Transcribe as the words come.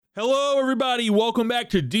Hello, everybody. Welcome back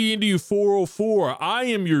to D&D 404. I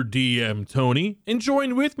am your DM, Tony, and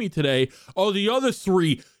joined with me today are the other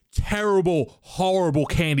three terrible, horrible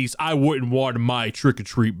candies I wouldn't want in my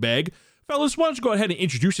trick-or-treat bag. Fellas, why don't you go ahead and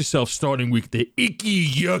introduce yourself, starting with the icky,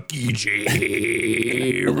 yucky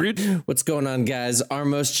Jared. What's going on, guys?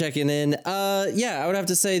 Armos checking in. I would have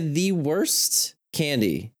to say the worst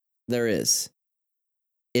candy there is.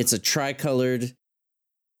 It's a tricolored,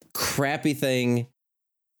 crappy thing.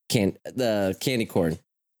 The candy corn.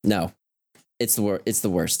 No, it's the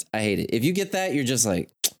worst. I hate it. If you get that, you're just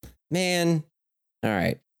like, man. All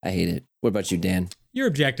right, I hate it. What about you, Dan? You're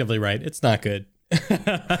objectively right. It's not good.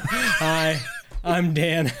 Hi, I'm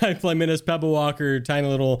Dan. I play Minas Pebblewalker, tiny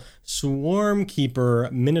little swarm keeper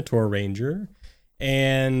Minotaur Ranger.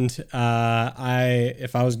 And if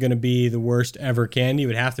I was gonna be the worst ever candy, it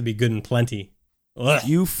would have to be Good and Plenty. Ugh.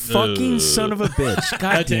 You fucking son of a bitch.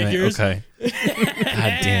 God damn it. Yours? Okay.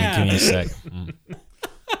 God damn it. Give me a sec.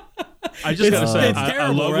 I just gotta say, it's I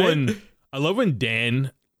terrible, love right? when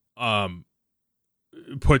Dan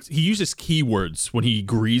he uses keywords when he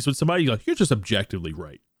agrees with somebody. He's like, you're just objectively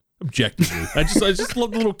right. Objectively. I just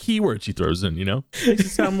love the little keywords he throws in, you know? Makes it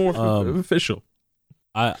sound more official.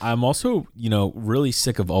 I'm also, really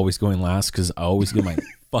sick of always going last because I always get my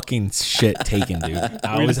fucking shit taken, dude.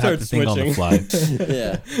 I always have to think on the fly.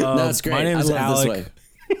 Yeah. No, it's great. My name is I love Alec.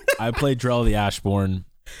 I play Drell the Ashborn.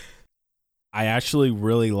 I actually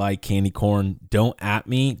really like candy corn. Don't at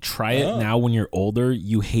me. Try it now when you're older.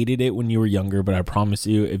 You hated it when you were younger, but I promise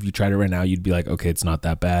you, if you tried it right now, you'd be like, okay, it's not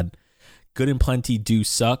that bad. Good and Plenty do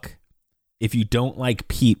suck. If you don't like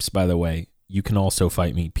Peeps, by the way, you can also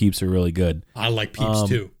fight me. Peeps are really good. I like Peeps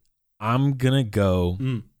too. I'm going to go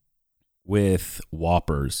with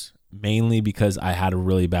Whoppers, mainly because I had a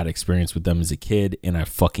really bad experience with them as a kid, and I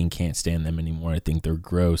fucking can't stand them anymore. I think they're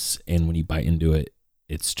gross, and when you bite into it,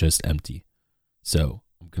 it's just empty. So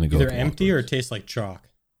I'm going to go Either with empty Whoppers. or it tastes like chalk.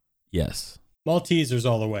 Yes. Maltesers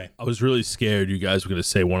all the way. I was really scared you guys were going to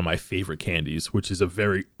say one of my favorite candies, which is a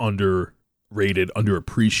very underrated,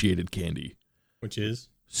 underappreciated candy. Which is?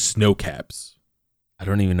 Snow Caps. I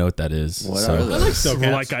don't even know what that is. What so. are I like those? Snow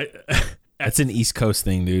Caps. That's an East Coast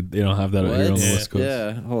thing, dude. They don't have that here on the West Coast.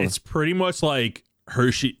 Yeah. Hold on. It's pretty much like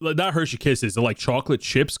not Hershey Kisses. They're like chocolate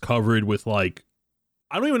chips covered with like,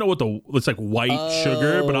 I don't even know what it's like white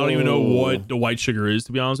sugar, but I don't even know what the white sugar is,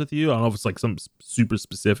 to be honest with you. I don't know if it's like some super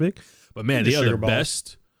specific, but man, they are the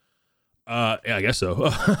best. Yeah, I guess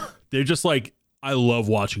so. They're just like, I love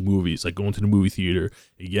watching movies, like going to the movie theater.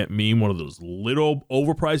 You get me one of those little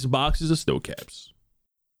overpriced boxes of Snow Caps.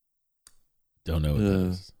 Don't know what that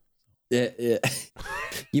is. Yeah.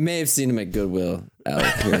 You may have seen him at Goodwill,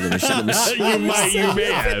 Alec. Here, You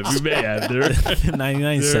may have. They're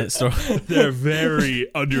 99-cent store. They're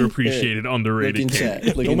very underappreciated, underrated.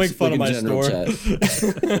 Don't make fun of my store.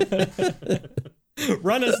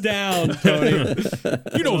 Run us down, Tony.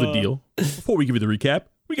 You know the deal. Before we give you the recap,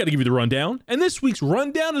 we got to give you the rundown. And this week's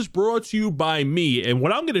rundown is brought to you by me. And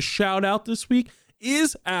what I'm going to shout out this week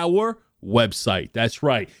is our website. That's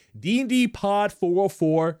right.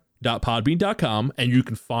 dndpod404.podbean.com. And you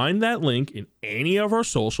can find that link in any of our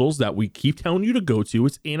socials that we keep telling you to go to.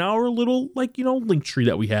 It's in our little, link tree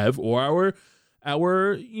that we have, or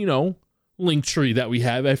our link tree that we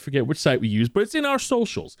have. I forget which site we use, but it's in our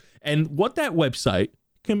socials. And what that website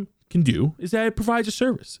can do is that it provides a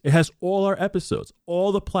service. It has all our episodes,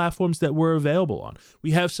 all the platforms that we're available on.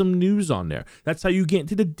 We have some news on there. That's how you get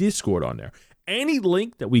into the Discord on there. Any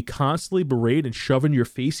link that we constantly berate and shove in your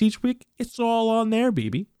face each week, it's all on there,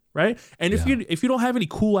 baby. Right? And if you don't have any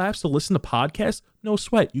cool apps to listen to podcasts, no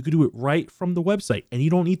sweat. You can do it right from the website, and you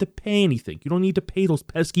don't need to pay anything. You don't need to pay those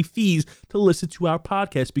pesky fees to listen to our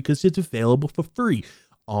podcast because it's available for free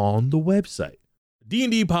on the website.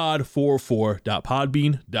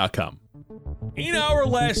 dndpod404.podbean.com. In our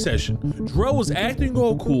last session, Drell was acting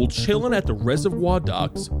all cool, chilling at the reservoir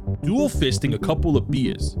docks, dual fisting a couple of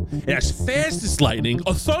beers. And as fast as lightning,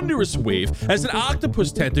 a thunderous wave, as an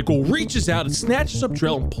octopus tentacle reaches out and snatches up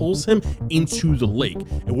Drell and pulls him into the lake.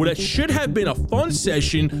 And what should have been a fun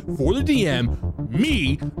session for the DM,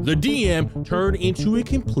 me, the DM, turned into a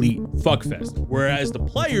complete fuckfest. Whereas the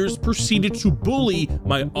players proceeded to bully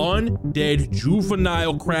my undead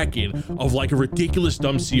juvenile kraken of like a ridiculous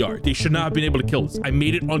dumb CR. They should not have been able to kill this. I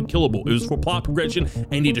made it unkillable. It was for plot progression,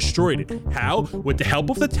 and he destroyed it. How? With the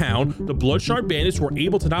help of the town, the Bloodshard bandits were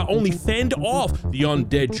able to not only fend off the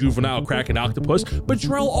undead juvenile kraken octopus, but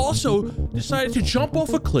Drell also decided to jump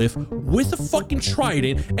off a cliff with a fucking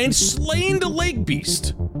trident and slaying the lake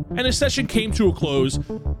beast. And the session came to a close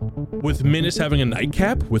with Minus having a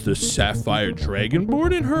nightcap with a sapphire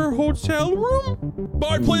dragonborn in her hotel room?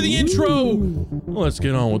 Bard, play the intro. Let's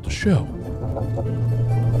get on with the show.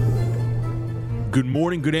 Good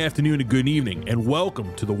morning, good afternoon, and good evening, and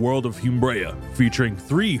welcome to the world of Humbrea, featuring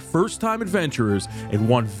 3 first-time adventurers and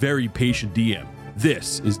 1 very patient DM.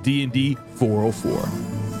 This is D&D 404.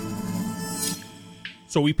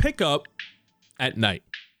 So we pick up at night,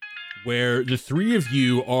 where the 3 of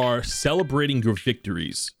you are celebrating your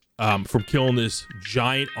victories from killing this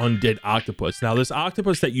giant undead octopus. Now, this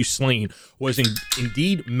octopus that you slain was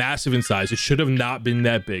indeed massive in size. It should have not been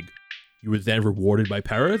that big. You were then rewarded by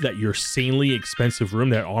Para that your sanely expensive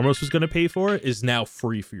room that Armos was going to pay for is now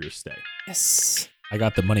free for your stay. Yes. I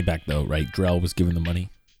got the money back though, right? Drell was giving the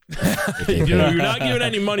money. You're not giving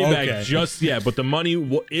any money back just yet, but the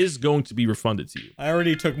money is going to be refunded to you. I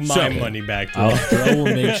already took my money back. Drell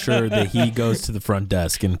will make sure that he goes to the front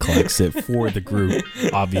desk and collects it for the group,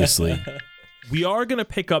 obviously. We are going to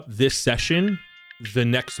pick up this session the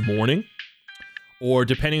next morning, or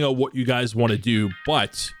depending on what you guys want to do,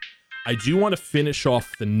 but I do want to finish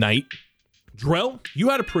off the night. Drell, you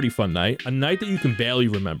had a pretty fun night, a night that you can barely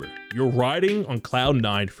remember. You're riding on cloud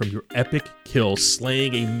 9 from your epic kill,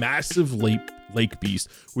 slaying a massive lake beast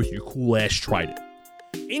with your cool-ass trident.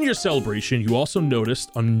 In your celebration, you also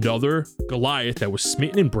noticed another Goliath that was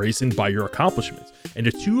smitten and brazened by your accomplishments, and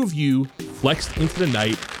the 2 of you flexed into the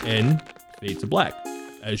night and fade to black,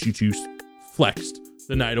 as you two flexed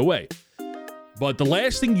the night away. But the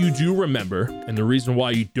last thing you do remember, and the reason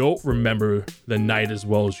why you don't remember the night as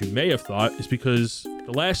well as you may have thought, is because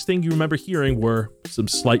the last thing you remember hearing were some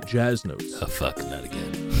slight jazz notes. Oh, fuck, not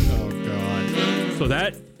again. Oh, God. So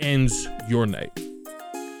that ends your night.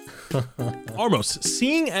 Armos,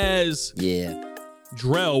 seeing as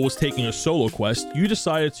Drell was taking a solo quest, you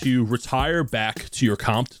decided to retire back to your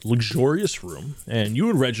comped luxurious room, and you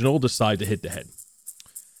and Reginald decide to hit the head.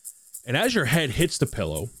 And as your head hits the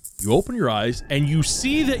pillow, you open your eyes and you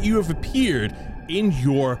see that you have appeared in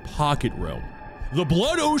your pocket realm. The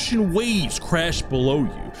blood ocean waves crash below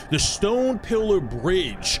you. The stone pillar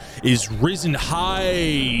bridge is risen high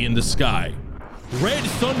in the sky. Red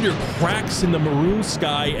thunder cracks in the maroon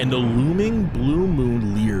sky and the looming blue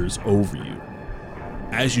moon leers over you.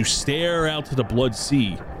 As you stare out to the blood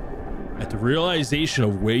sea, at the realization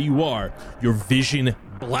of where you are, your vision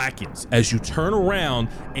blackens as you turn around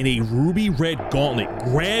and a ruby red gauntlet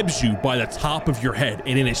grabs you by the top of your head,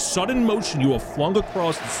 and in a sudden motion you are flung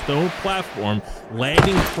across the stone platform,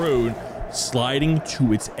 landing prone, sliding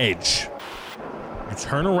to its edge. You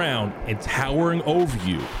turn around and towering over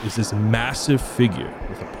you is this massive figure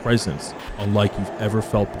with a presence unlike you've ever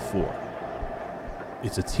felt before.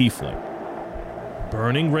 It's a tiefling,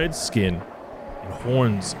 burning red skin and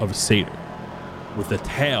horns of a satyr, with a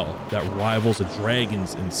tail that rivals a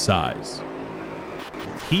dragon's in size.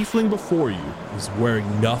 The tiefling before you is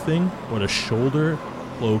wearing nothing but a shoulder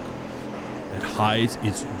cloak that hides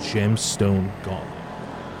its gemstone gauntlet.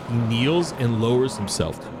 He kneels and lowers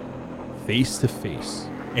himself to you, face to face,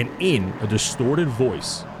 and in a distorted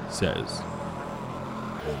voice says,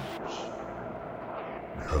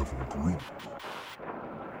 We have agreed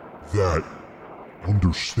that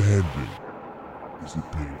understanding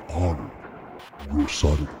isn't being honored on your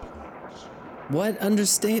side of the plains. What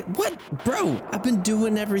understand? What? Bro, I've been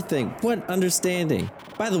doing everything. What understanding?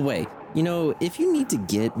 By the way, you know, if you need to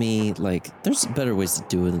get me, like, there's better ways to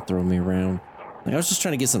do it than throw me around. Like, I was just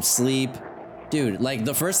trying to get some sleep. Dude, like,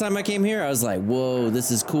 the first time I came here, I was like, whoa,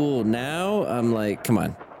 this is cool. Now, I'm like, come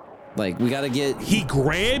on. Like, we gotta get... He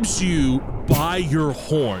grabs you by your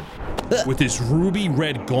horn with this ruby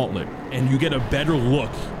red gauntlet, and you get a better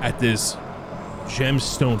look at this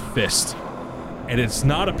gemstone fist. And it's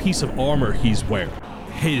not a piece of armor he's wearing.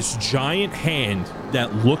 His giant hand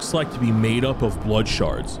that looks like to be made up of blood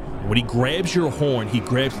shards. When he grabs your horn, he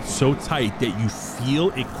grabs it so tight that you feel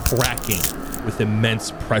it cracking with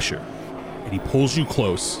immense pressure. And he pulls you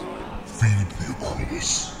close. Feed the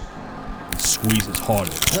Aquilus. And squeezes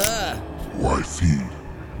harder. Why feed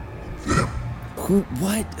them? Who?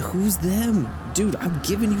 What? Who's them? Dude, I'm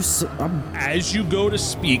giving you so... As you go to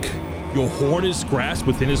speak, your horn is grasped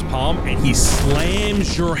within his palm, and he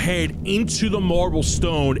slams your head into the marble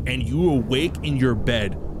stone, and you awake in your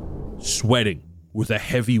bed, sweating with a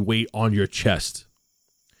heavy weight on your chest.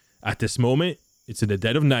 At this moment, it's in the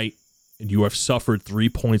dead of night, and you have suffered 3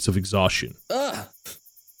 points of exhaustion. What?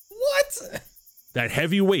 That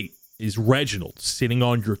heavy weight is Reginald sitting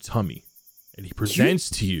on your tummy, and he presents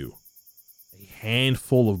to you a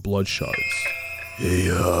handful of blood shards.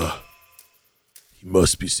 He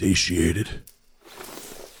must be satiated.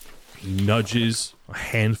 He nudges a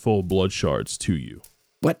handful of blood shards to you.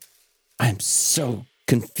 What? I'm so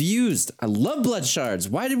confused. I love blood shards.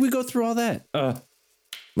 Why did we go through all that?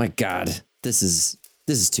 My God, this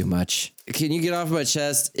is too much. Can you get off my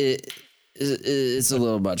chest? It's a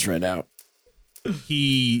little much right now.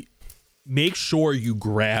 He makes sure you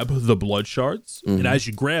grab the blood shards, and as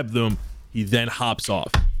you grab them, he then hops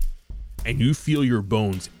off, and you feel your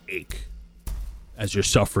bones ache as you're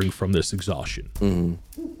suffering from this exhaustion.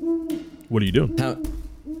 What are you doing?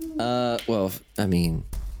 Well, I mean,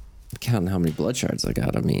 I'm counting how many blood shards I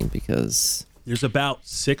got. I mean, because There's about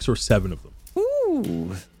 6 or 7 of them.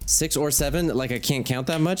 ooh, 6 or 7. Like I can't count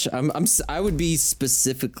that much. I would be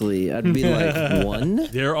specifically. I'd be like 1.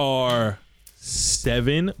 There are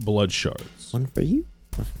 7 blood shards. 1 for you.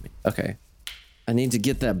 1 for me. Okay. I need to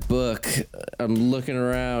get that book. I'm looking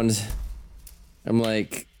around. I'm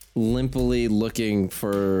like limply looking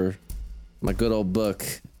for my good old book,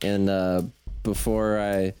 and before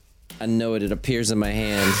I know it appears in my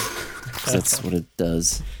hand. 'Cause that's what it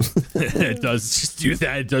does. It does just do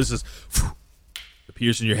that. It does just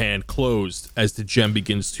appears in your hand, closed, as the gem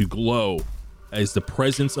begins to glow as the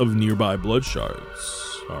presence of nearby blood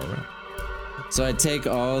shards. All right. So I take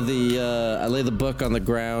all the, I lay the book on the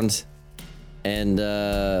ground, and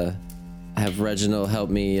I have Reginald help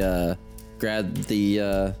me grab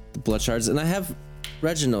the blood shards, and I have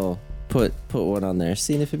Reginald put one on there,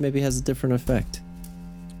 seeing if it maybe has a different effect.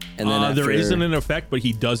 And then there isn't an effect, but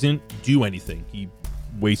he doesn't do anything. He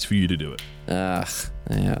waits for you to do it. yeah,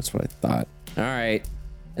 that's what I thought. All right.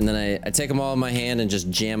 And then I take them all in my hand and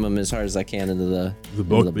just jam them as hard as I can into the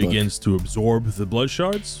book begins to absorb the blood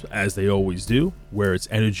shards, as they always do, where its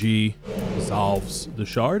energy dissolves the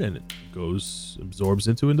shard and it absorbs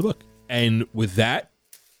into in the book. And with that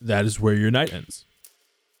is where your night ends.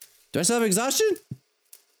 Do I still have exhaustion?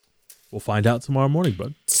 We'll find out tomorrow morning,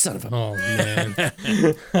 bud. Son of a... Oh man.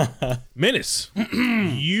 Menace,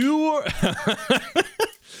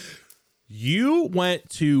 you went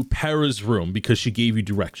to Para's room because she gave you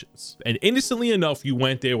directions. And innocently enough, you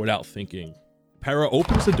went there without thinking. Para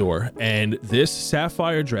opens the door, and this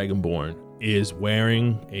Sapphire Dragonborn is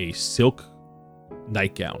wearing a silk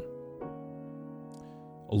nightgown.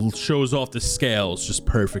 Shows off the scales just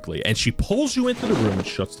perfectly. And she pulls you into the room and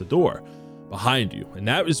shuts the door behind you. And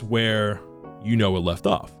that is where you know it left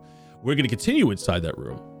off. We're going to continue inside that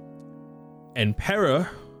room. And Para,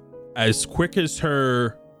 as quick as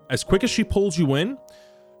she pulls you in,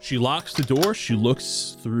 she locks the door. She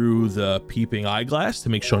looks through the peeping eyeglass to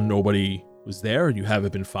make sure nobody was there and you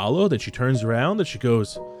haven't been followed. Then she turns around and she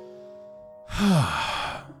goes,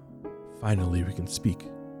 finally we can speak.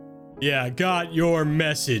 Yeah, got your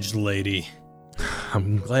message, lady.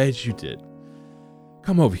 I'm glad you did.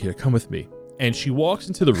 Come over here. Come with me. And she walks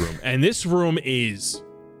into the room, and this room is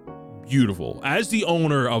beautiful. As the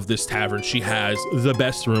owner of this tavern, she has the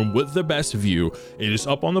best room with the best view. It is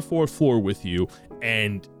up on the 4th floor with you,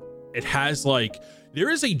 and it has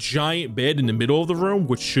there is a giant bed in the middle of the room,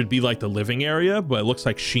 which should be like the living area, but it looks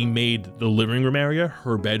like she made the living room area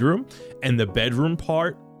her bedroom, and the bedroom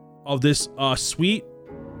part of this suite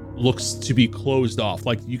looks to be closed off.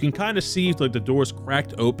 Like you can kind of see the doors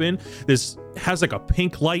cracked open. This has a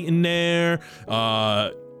pink light in there,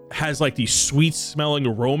 has these sweet smelling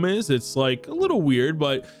aromas. It's a little weird,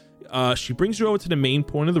 but she brings you over to the main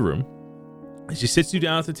point of the room and she sits you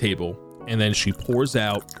down at the table, and then she pours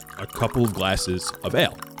out a couple of glasses of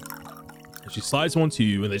ale. And she slides one to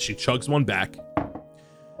you, and then she chugs one back,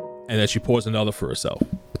 and then she pours another for herself.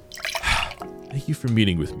 Thank you for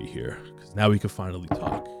meeting with me here, because now we can finally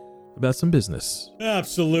talk about some business.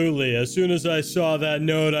 Absolutely. As soon as I saw that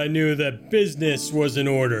note, I knew that business was in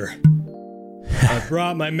order. I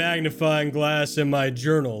brought my magnifying glass and my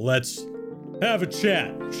journal. Let's have a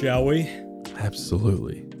chat, shall we?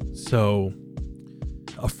 Absolutely. So,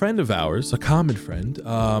 a friend of ours, a common friend,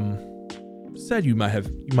 said you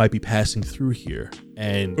might be passing through here,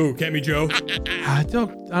 and Ooh, Kemi Joe? I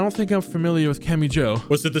don't think I'm familiar with Kemi Joe.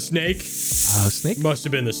 Was it the snake? Snake? Must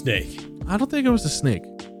have been the snake. I don't think it was a snake.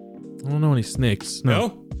 I don't know any snakes.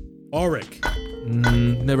 No. Auric.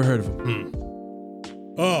 Never heard of him.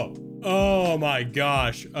 Oh my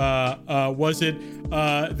gosh. Was it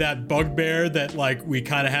that bugbear that we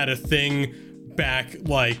kind of had a thing back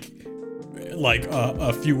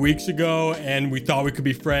a few weeks ago, and we thought we could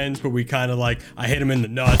be friends, but we kind of I hit him in the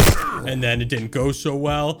nuts and then it didn't go so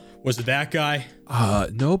well? Was it that guy?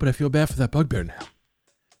 No, but I feel bad for that bugbear now.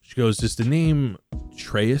 She goes, does the name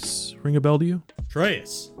Treyas ring a bell to you?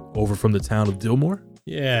 Treyas. Over from the town of Dillmore?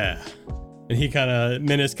 Yeah. And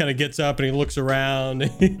Menace kind of gets up and he looks around.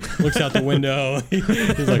 He looks out the window.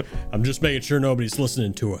 He's like, I'm just making sure nobody's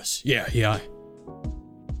listening to us. Yeah.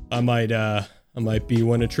 I I might be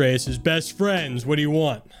one of Atreus' best friends. What do you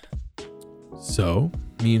want? So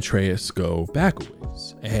me and Atreus go back a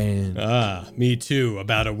ways, and Me too.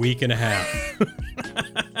 About a week and a half.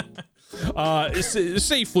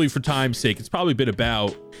 safely for time's sake, it's probably been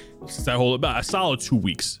about a solid 2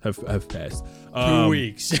 weeks have passed. 2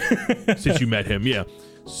 weeks since you met him, yeah.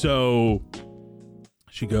 So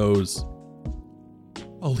she goes,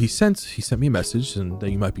 well, he sent me a message and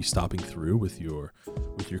that you might be stopping through with your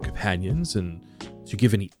companions and to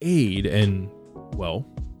give any aid, and well,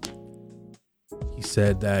 he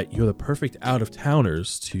said that you're the perfect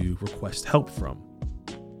out-of-towners to request help from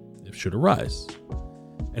if should arise.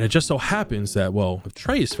 And it just so happens that, well, if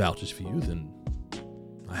Atreus vouches for you, then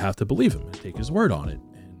I have to believe him and take his word on it.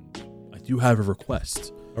 And I do have a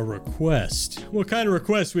request. A request? What kind of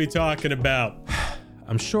request are we talking about?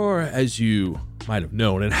 I'm sure, as you might have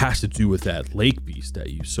known, it has to do with that lake beast that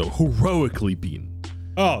you so heroically beaten.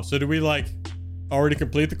 Oh, so do we, already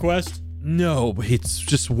complete the quest? No, but it's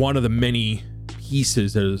just one of the many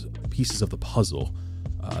pieces of the puzzle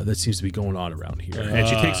that seems to be going on around here. And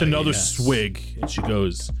she takes another swig and she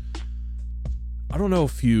goes, I don't know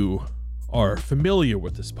if you are familiar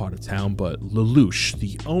with this part of town, but Lelouch,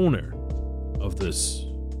 the owner of this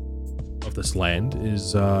land,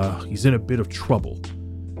 is he's in a bit of trouble.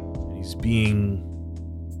 He's being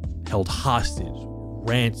held hostage,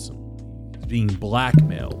 ransomed. He's being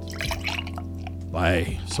blackmailed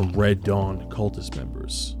by some Red Dawn cultist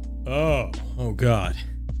members. Oh God.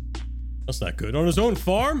 That's not good. On his own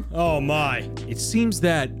farm? Oh my. It seems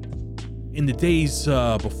that in the days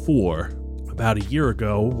before, about a year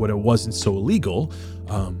ago, when it wasn't so illegal,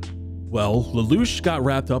 Lelouch got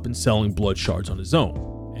wrapped up in selling blood shards on his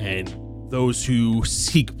own. And those who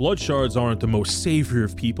seek blood shards aren't the most savior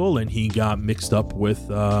of people, and he got mixed up with,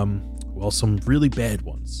 some really bad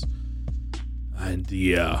ones. And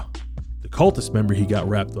the cultist member he got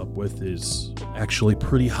wrapped up with is actually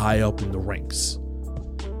pretty high up in the ranks.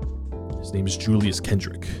 His name is Julius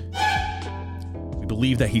Kendrick. We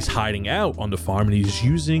believe that he's hiding out on the farm and he's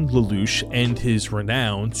using Lelouch and his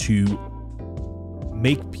renown to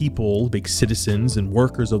make citizens and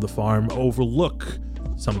workers of the farm overlook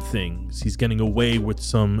some things. He's getting away with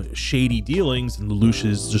some shady dealings and Lelouch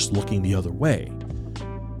is just looking the other way.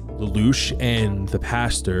 Lelouch and the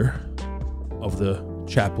pastor of the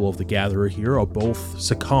Chapel of the Gatherer here are both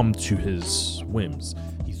succumbed to his whims.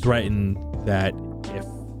 He threatened that if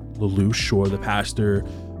Lelouch or the pastor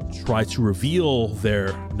try to reveal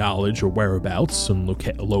their knowledge or whereabouts and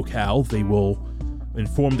locale, they will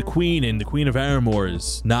inform the Queen, and the Queen of Aramor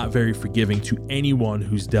is not very forgiving to anyone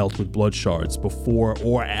who's dealt with blood shards before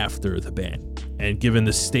or after the ban. And given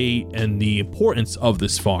the state and the importance of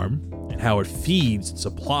this farm and how it feeds and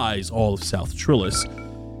supplies all of South Trillis,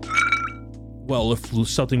 well, if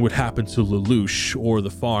something would happen to Lelouch or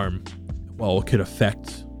the farm, well, it could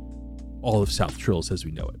affect all of South Trillis as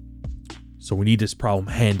we know it. So we need this problem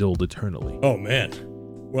handled eternally. Oh, man.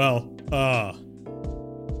 Well,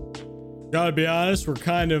 gotta be honest, we're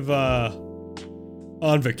kind of,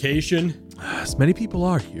 on vacation. As many people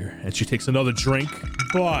are here. And she takes another drink.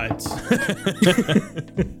 But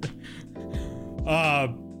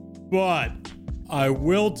I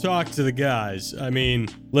will talk to the guys. I mean,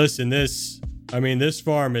 listen, this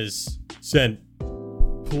farm has sent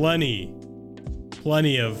plenty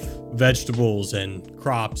of vegetables and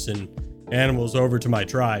crops and animals over to my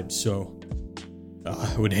tribe, so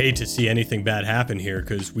I would hate to see anything bad happen here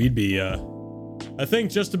because we'd be, I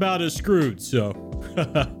think, just about as screwed, so.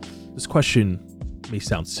 This question may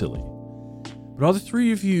sound silly, but are the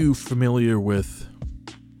three of you familiar with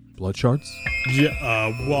blood shards?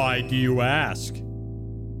 Yeah, why do you ask?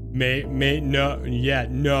 No,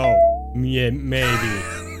 maybe.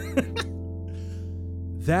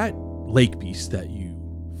 That lake beast that you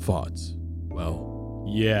fought, well,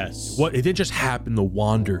 yes. It didn't just happen to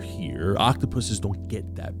wander here. Octopuses don't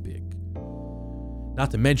get that big.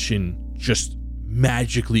 Not to mention just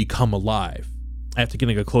magically come alive. After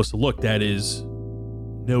getting a closer look, that is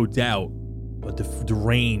no doubt but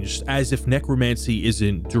deranged, as if necromancy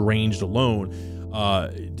isn't deranged alone.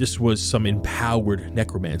 This was some empowered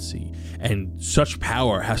necromancy, and such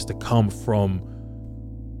power has to come from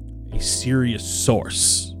a serious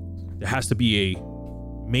source. There has to be a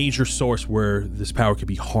major source where this power could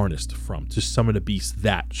be harnessed from to summon a beast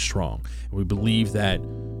that strong. And we believe that,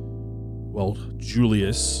 well,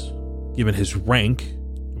 Julius, given his rank,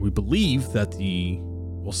 we believe that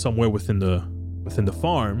somewhere within the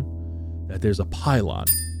farm, that there's a pylon.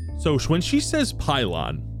 So when she says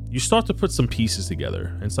pylon, you start to put some pieces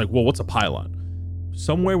together. And it's like, well, what's a pylon?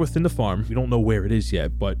 Somewhere within the farm, we don't know where it is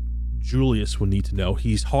yet, but Julius would need to know.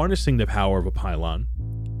 He's harnessing the power of a pylon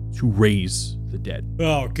to raise the dead.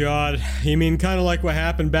 Oh, God. You mean kind of like what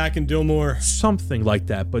happened back in Dillmore? Something like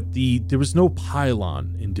that, but there was no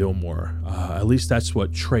pylon in Dillmore. At least that's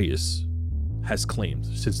what Treyas has claimed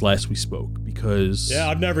since last we spoke, because... Yeah,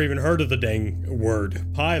 I've never even heard of the dang word,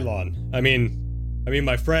 pylon. I mean,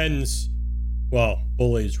 my friends, well,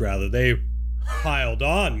 bullies rather, they piled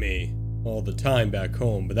on me all the time back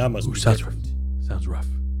home, but that must be different. Sounds rough.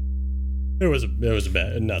 It was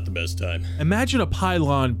not the best time. Imagine a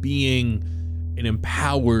pylon being an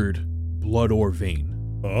empowered blood or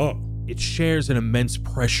vein. Oh. It shares an immense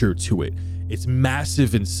pressure to it. It's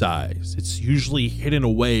massive in size. It's usually hidden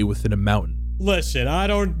away within a mountain. Listen, I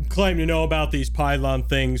don't claim to know about these pylon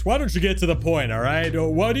things. Why don't you get to the point, all right?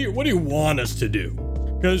 What do you want us to do?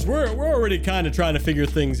 Because we're already kind of trying to figure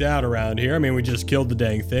things out around here. I mean, we just killed the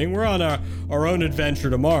dang thing. We're on our own adventure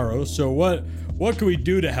tomorrow. So what can we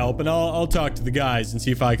do to help? And I'll talk to the guys and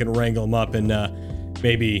see if I can wrangle them up and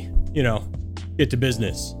maybe, get to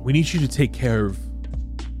business. We need you to take care of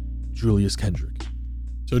Julius Kendrick.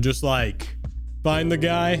 So just like find the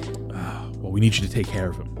guy? Well, we need you to take care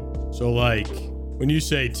of him. So like when you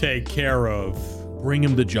say take care of, bring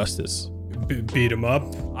him to justice. Beat him up?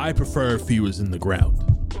 I prefer if he was in the ground.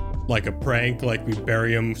 Like a prank, like we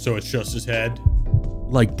bury him so it's just his head?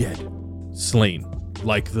 Like dead. Slain.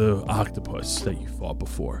 Like the octopus that you fought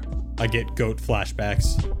before. I get goat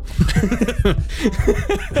flashbacks.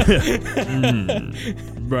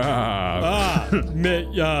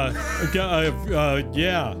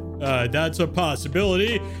 That's a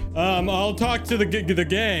possibility. I'll talk to the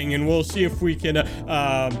gang and we'll see if we can.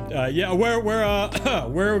 Where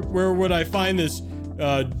would I find this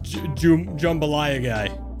jambalaya guy?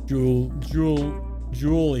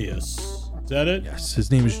 Julius. Is that it? Yes, his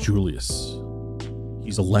name is Julius.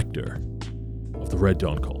 He's a lector of the Red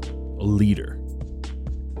Dawn cult, a leader.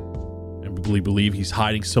 And we believe he's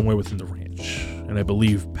hiding somewhere within the ranch. And I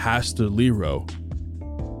believe Pastor Lero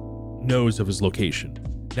knows of his location.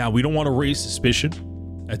 Now, we don't want to raise suspicion.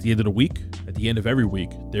 At the end of the week, at the end of every week,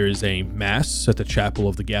 there is a mass at the Chapel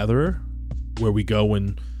of the Gatherer where we go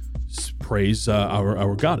and praise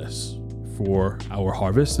our goddess for our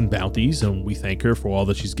harvest and bounties, and we thank her for all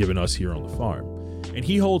that she's given us here on the farm. And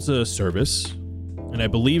he holds a service, and I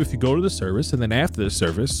believe if you go to the service and then after the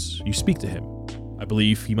service, you speak to him, I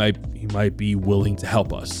believe he might be willing to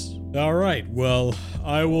help us. All right. Well,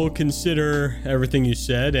 I will consider everything you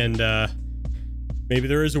said, and maybe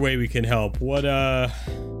there is a way we can help. What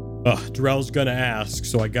Drell's gonna ask,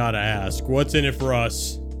 so I gotta ask. What's in it for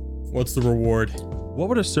us? What's the reward? What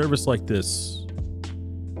would a service like this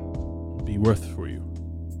be worth for you?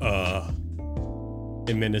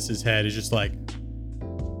 In Menace's head is just like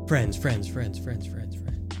friends.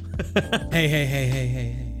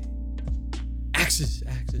 Hey. Axes.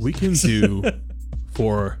 We can do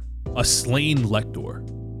for a slain lector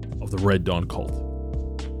of the Red Dawn cult.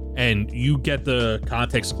 And you get the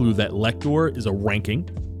context clue that lector is a ranking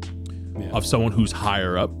of someone who's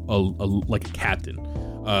higher up, like a captain,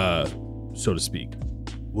 so to speak.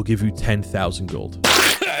 We'll give you 10,000 gold.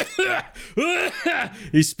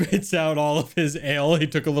 He spits out all of his ale. He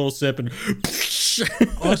took a little sip and...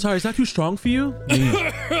 Oh, sorry, is that too strong for you?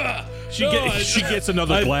 She gets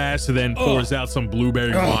another glass and then pours out some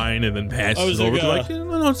blueberry wine and then passes it over.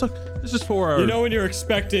 No, it's like, this is for our... You know when you're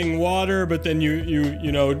expecting water, but then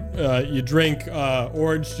you drink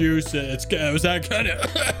orange juice. It was that kind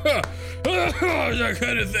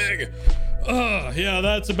of thing. Yeah,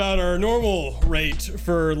 that's about our normal rate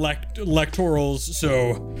for lectorals.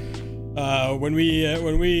 So, when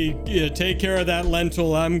we take care of that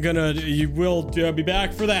lentil, you will be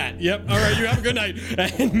back for that. Yep. All right. You have a good night.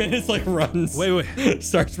 And Menace runs. Wait.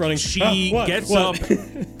 Starts running. She gets up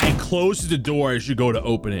and closes the door as you go to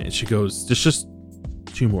open it. And she goes, "There's just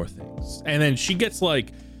two more things." And then she gets a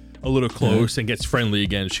little close and gets friendly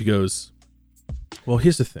again. She goes, "Well,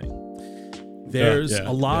 here's the thing. There's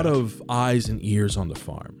a lot of eyes and ears on the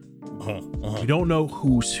farm. We don't know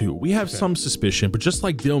who's who. We have some suspicion, but just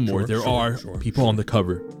like Dillmore, there are people on the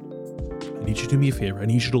cover. I need you to do me a favor. I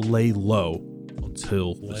need you to lay low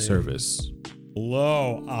until the service."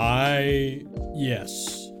 Low. I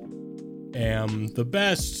am the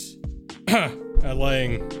best at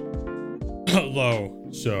laying low.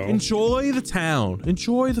 So enjoy the town.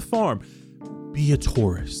 Enjoy the farm. Be a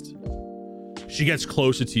tourist. She gets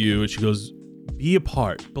closer to you and she goes, "Be a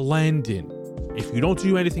part. Blend in. If you don't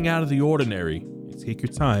do anything out of the ordinary, take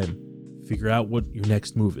your time. Figure out what your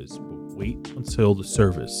next move is. But wait until the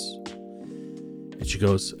service." And she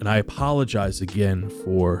goes, "And I apologize again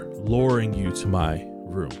for luring you to my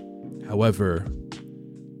room. However,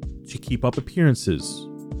 to keep up appearances,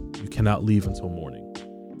 you cannot leave until morning.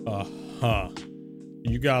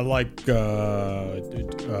 You got like a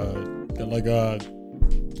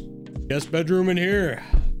guest bedroom in here?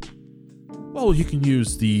 Well, you can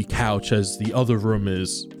use the couch as the other room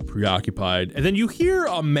is preoccupied. And then you hear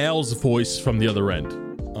a male's voice from the other end.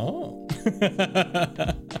 Oh.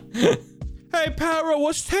 Hey, Para,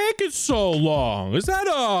 what's taking so long? Is that,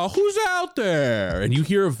 who's out there? And you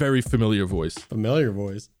hear a very familiar voice. Familiar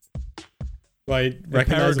voice. I And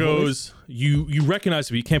recognize Para the goes, voice? you recognize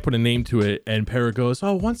it, but you can't put a name to it. And Para goes,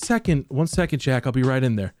 oh, one second, Jack, I'll be right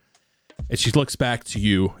in there. And she looks back to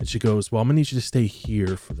you and she goes, well, I'm gonna need you to stay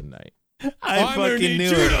here for the night. I I'm gonna fucking need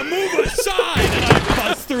knew you it. to move aside. And I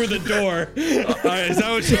bust through the door. Is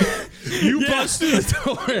that what you bust through the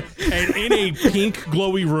door? And in a pink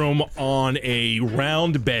glowy room on a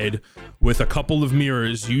round bed with a couple of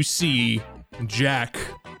mirrors, you see Jack,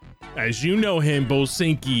 as you know him,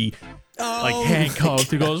 Bosinki, like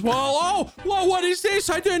handcuffed. He goes, well, what is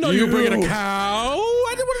this? I didn't know you were bringing a cow.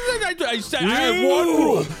 I said, I have one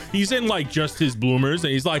rule. He's in like just his bloomers,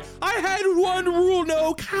 and he's like, I had one rule,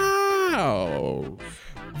 no cow.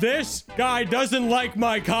 This guy doesn't like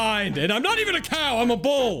my kind, and I'm not even a cow. I'm a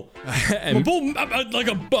bull. I'm a bull, like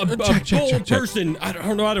a bull person. I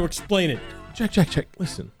don't know how to explain it. Jack.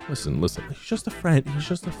 Listen. He's just a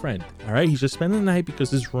friend. All right. He's just spending the night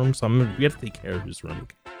because his room. We have to take care of his room.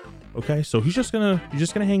 Okay. So he's just gonna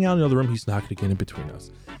hang out in the other room. He's not gonna get in between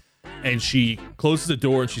us. And she closes the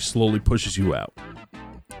door and she slowly pushes you out.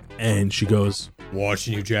 And she goes,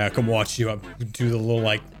 Watching you, Jack. I'm watching you. I do the little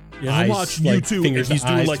like. yeah, I'm eyes, watching like, you too. And fingers he's to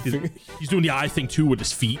doing eyes like he's doing the eye thing too with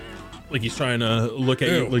his feet. Like he's trying to look at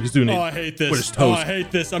you. Like he's doing it. Oh, I hate this. with his toes. Oh, I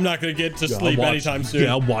hate this. I'm not gonna get to Yeah, sleep I'm anytime soon.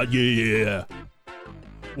 Yeah, yeah.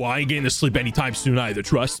 Well, I ain't getting to sleep anytime soon either.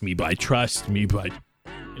 Trust me. And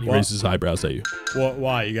he What? raises his eyebrows at you. What?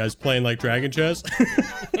 Why? You guys playing like Dragon Chess?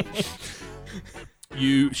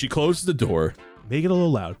 She closes the door. Make it a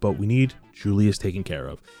little loud, but we need Julius taken care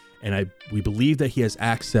of. And we believe that he has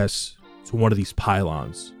access to one of these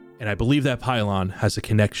pylons. And I believe that pylon has a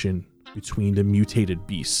connection between the mutated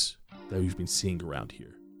beasts that we've been seeing around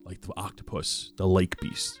here. Like the octopus, the lake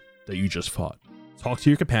beast that you just fought. Talk to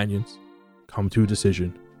your companions. Come to a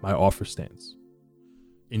decision. My offer stands.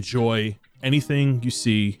 Enjoy anything you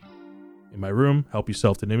see in my room. Help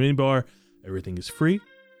yourself to the mini bar. Everything is free.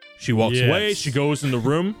 She walks away. She goes in the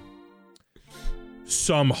room.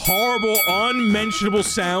 Some horrible, unmentionable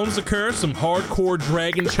sounds occur. Some hardcore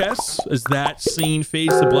dragon chess as that scene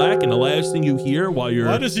fades to black. And the last thing you hear while you're...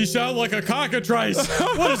 Why does he sound like a cockatrice?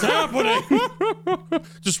 What is happening?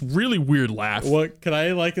 Just really weird laugh. What, can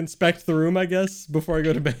I like inspect the room, I guess, before I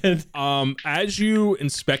go to bed? As you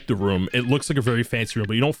inspect the room, it looks like a very fancy room,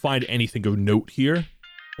 but you don't find anything of note here.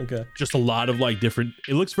 Okay. Just a lot of like different...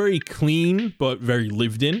 It looks very clean, but very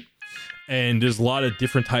lived in. And there's a lot of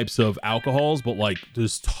different types of alcohols, but like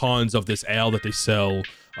there's tons of this ale that they sell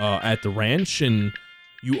at the ranch. And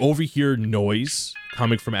you overhear noise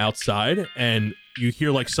coming from outside, and you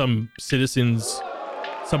hear like some citizens,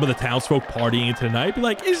 some of the townsfolk partying into the night, be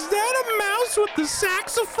like, is that a mouse with the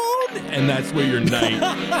saxophone? And that's where your night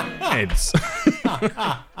ends.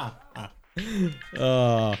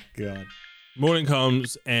 Oh, God. Morning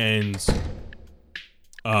comes and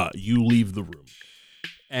you leave the room.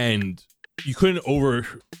 And you couldn't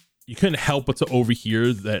help but to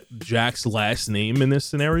overhear that Jack's last name in this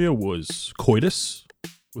scenario was Coitus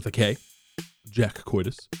with a K. Jack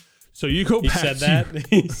Coitus. So you go back. He said that?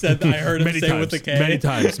 He said that. I heard him many say times, with a K. Many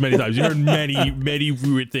times. You heard many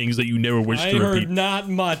weird things that you never wish I to heard repeat. not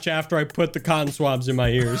much after I put the cotton swabs in my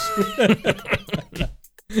ears.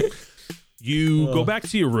 You go back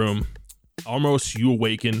to your room. Almost you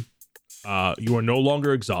awaken. You are no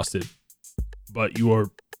longer exhausted, but you are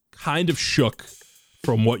kind of shook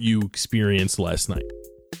from what you experienced last night.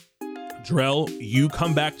 Drell, you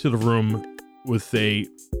come back to the room with a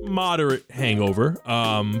moderate hangover,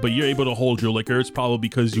 but you're able to hold your liquor. It's probably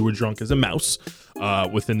because you were drunk as a mouse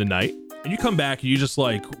within the night. And you come back and you're just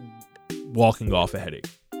like walking off a headache.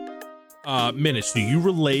 Minutes, do you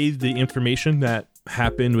relay the information that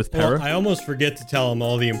happened with Para? Well, I almost forget to tell him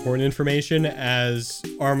all the important information as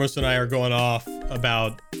Armos and I are going off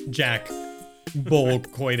about Jack Bull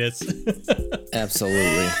Coitus.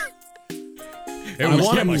 Absolutely. It was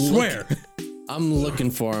him, I swear. I'm looking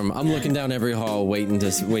for him. I'm looking down every hall, wait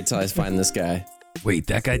till I find this guy. Wait,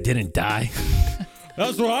 that guy didn't die?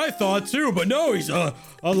 That's what I thought too, but no, he's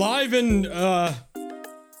alive and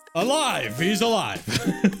alive. He's alive.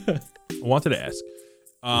 I wanted to ask,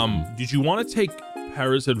 did you want to take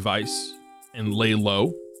Para's advice and lay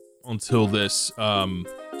low until this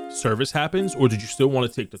service happens, or did you still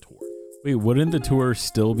want to take the tour? Wait, wouldn't the tour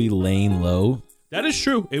still be laying low? That is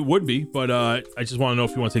true. It would be, but I just want to know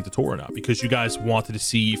if you want to take the tour or not, because you guys wanted to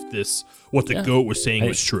see if what the goat was saying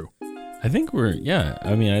was true. I think I think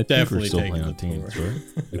Definitely we're still taking planning on the taking the tour.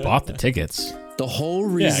 tour. We bought the tickets. The whole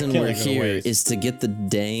reason can't we're go to here waste. is to get the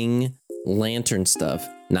dang lantern stuff,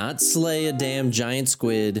 not slay a damn giant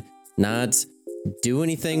squid, not do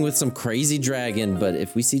anything with some crazy dragon. But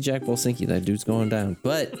if we see Jack Bolsinki, that dude's going down.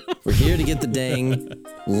 But we're here to get the dang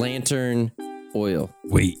lantern oil.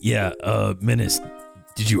 Wait, yeah, Menace,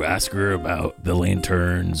 did you ask her about the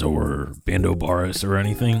lanterns or Bando Baris or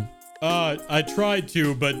anything? I tried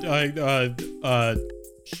to, but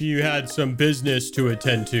she had some business to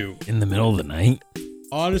attend to. In the middle of the night?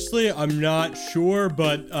 Honestly, I'm not sure,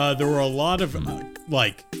 but there were a lot of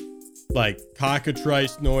like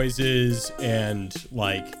cockatrice noises and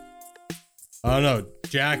I don't know.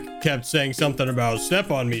 Jack kept saying something about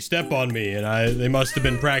step on me, and they must have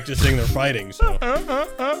been practicing their fighting. So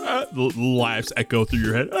The laughs echo through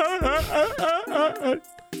your head.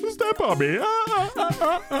 Step on me.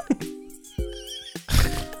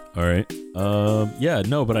 All right. Yeah,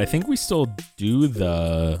 no, but I think we still do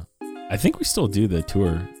the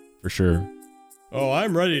tour for sure. oh,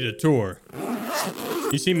 I'm ready to tour.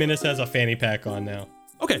 You see, Menace has a fanny pack on now.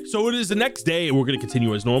 Okay, so it is the next day, and we're going to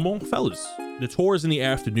continue as normal. Fellas, the tour is in the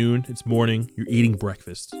afternoon. It's morning. You're eating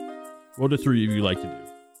breakfast. What do the three of you like to do?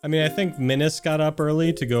 I mean, I think Menace got up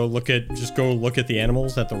early to go look at the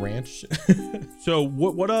animals at the ranch. So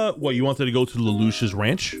what you wanted to go to Lelouch's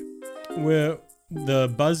ranch? Where the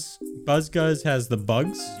Buzzguzz has the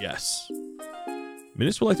bugs. Yes.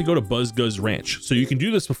 Menace would like to go to Buzzguzz Ranch. So you can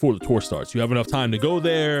do this before the tour starts. You have enough time to go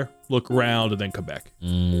there, look around, and then come back.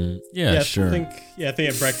 Yeah, sure. I think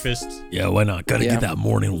at breakfast. Yeah, why not? Gotta get that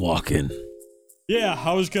morning walk in. Yeah,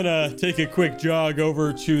 I was gonna take a quick jog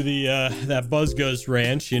over to the that Buzzguzz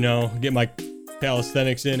Ranch, get my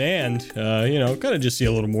calisthenics in and, kind of just see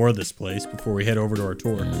a little more of this place before we head over to our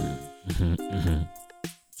tour.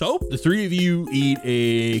 So the three of you eat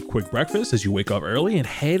a quick breakfast as you wake up early and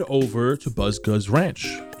head over to Buzzguzz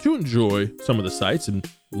Ranch to enjoy some of the sights and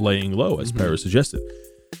laying low, as Paris suggested.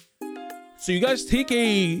 So you guys take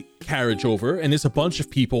a carriage over, and there's a bunch of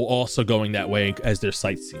people also going that way as they're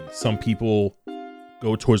sightseeing. Some people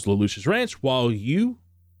go towards Lelouch's Ranch while you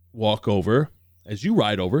walk over, as you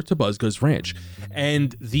ride over to Buzzguzz Ranch.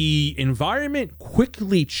 And the environment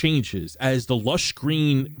quickly changes as the lush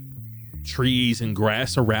green trees and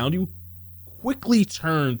grass around you quickly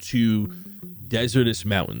turn to desertous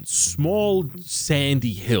mountains, small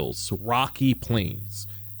sandy hills, rocky plains.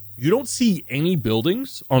 You don't see any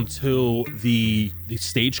buildings until the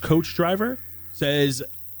stagecoach driver says,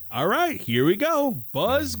 "All right, here we go,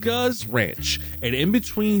 Buzzguzz Ranch." And in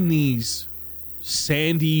between these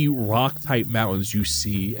sandy rock type mountains, you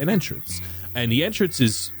see an entrance, and the entrance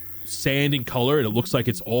is sand in color, and it looks like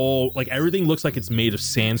it's all everything looks like it's made of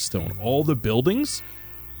sandstone. All the buildings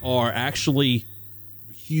are actually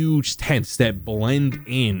huge tents that blend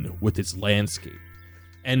in with its landscape,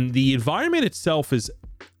 and the environment itself is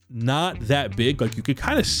not that big. You could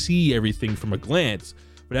kind of see everything from a glance,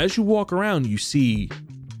 but as you walk around, you see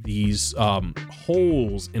these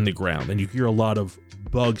holes in the ground, and you hear a lot of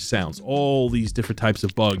bug sounds, all these different types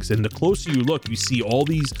of bugs. And the closer you look, you see all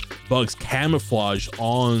these bugs camouflaged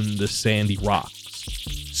on the sandy rocks.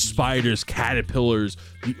 Spiders, caterpillars,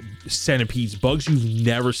 centipedes, bugs you've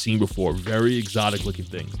never seen before. Very exotic looking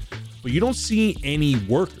things. But you don't see any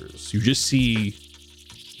workers. You just see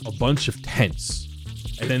a bunch of tents.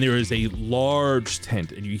 And then there is a large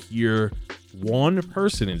tent, and you hear one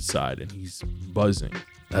person inside, and he's buzzing.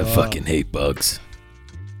 I fucking hate bugs.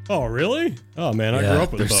 Oh, really? Oh, man, I grew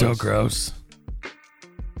up with they're bugs. so gross.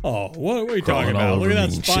 Oh, what are you Crawling talking all about? Look at over that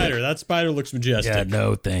me and spider. shit. That spider looks majestic. Yeah,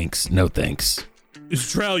 no thanks. No thanks.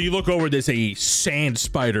 Trell, you look over, there's a sand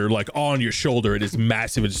spider on your shoulder. It is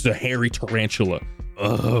massive. It's a hairy tarantula.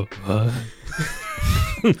 Oh, I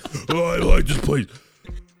like this place.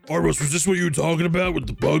 Arbos, was this what you were talking about with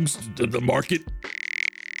the bugs? The market?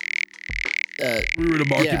 We were in the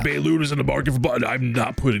market. Yeah. Beirut was in the market for bugs. I'm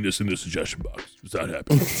not putting this in the suggestion box. It's not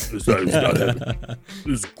happening. It's not happening.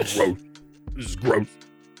 This is gross. This is gross.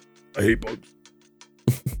 I hate bugs.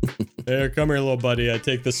 There, come here, little buddy. I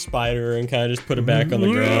take the spider and kind of just put it back on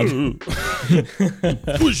the ground.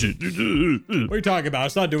 Push it. What are you talking about?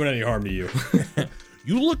 It's not doing any harm to you.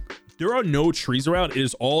 You look, there are no trees around. It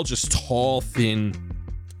is all just tall, thin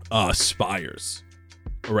spires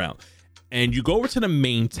around. And you go over to the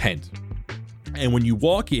main tent. And when you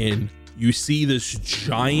walk in, you see this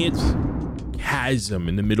giant chasm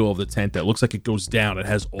in the middle of the tent that looks like it goes down. It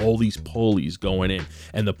has all these pulleys going in,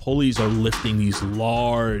 and the pulleys are lifting these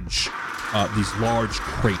large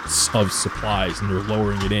crates of supplies, and they're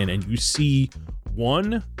lowering it in. And you see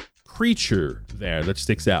one creature there that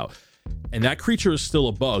sticks out, and that creature is still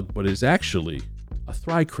a bug, but is actually a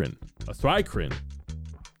Thrycrin. A Thrycrin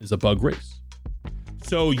is a bug race.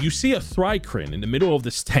 So you see a Thrycrin in the middle of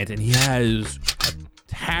this tent, and he has a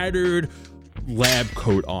tattered lab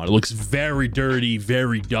coat on. It looks very dirty,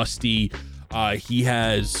 very dusty.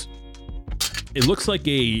 It looks like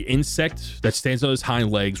a insect that stands on his hind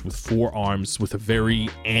legs with 4 arms with a very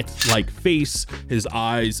ant-like face. His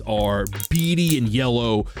eyes are beady and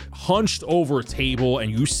yellow, hunched over a table, and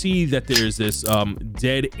you see that there's this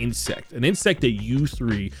dead insect, an insect that you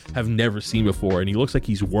 3 have never seen before, and he looks like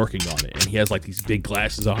he's working on it, and he has like these big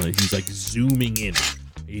glasses on it. He's like zooming in.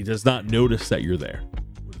 He does not notice that you're there.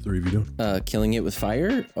 What are the 3 of you doing? Killing it with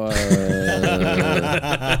fire?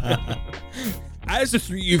 As the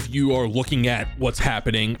 3 of you are looking at what's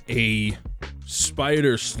happening, a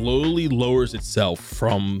spider slowly lowers itself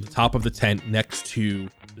from the top of the tent next to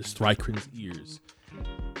this Thrycrin's ears.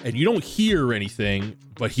 And you don't hear anything,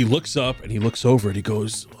 but he looks up and he looks over and he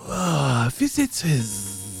goes,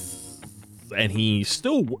 visitors. And he's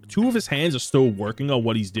still, 2 of his hands are still working on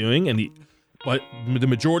what he's doing, but the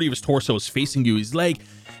majority of his torso is facing you. He's like,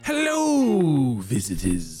 hello,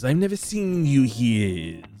 visitors. I've never seen you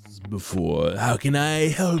here before. How can I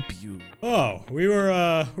help you? Oh, we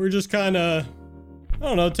were just kind of, I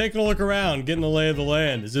don't know, taking a look around, getting the lay of the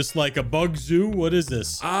land. Is this like a bug zoo? What is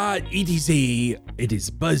this? It is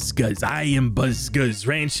Buzzguzz. I am Buzzguzz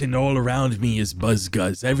Ranch, and all around me is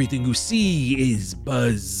Buzzguzz. Everything you see is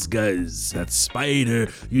Buzzguzz. That spider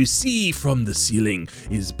you see from the ceiling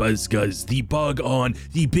is Buzzguzz. The bug on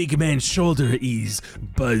the big man's shoulder is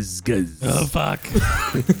Buzzguzz. Oh, fuck.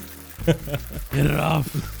 Get it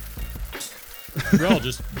off. Drell,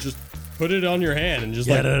 just put it on your hand and just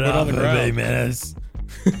like put it on the ground. Menace.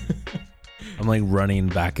 I'm like running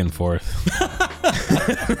back and forth.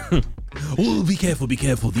 Oh, be careful, be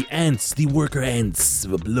careful. The ants, the worker ants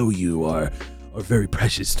below you are very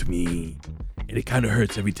precious to me. And it kind of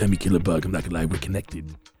hurts every time you kill a bug. I'm not gonna lie, we're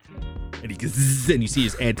connected. And he goes, zzz, and you see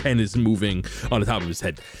his antennas moving on the top of his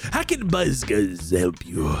head. How can Buzzguzz help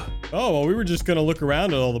you? Oh, well, we were just gonna look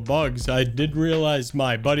around at all the bugs. I did realize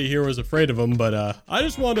my buddy here was afraid of them, but I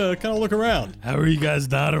just wanted to kind of look around. How are you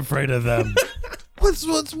guys not afraid of them?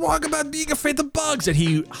 What's wrong about being afraid of bugs? And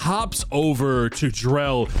he hops over to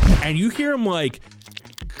Drell, and you hear him like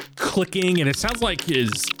clicking, and it sounds like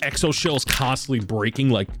his exoshell's constantly breaking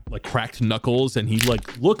like cracked knuckles, and he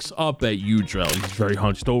like looks up at you, Drell. He's very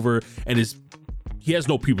hunched over, and he has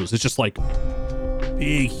no pupils. It's just like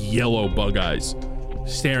big yellow bug eyes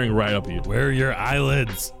staring right up at you. Where are your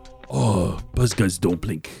eyelids? Oh, Buzzguzz don't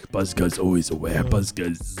blink. Buzzguzz always aware.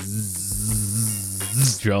 Buzzguzz.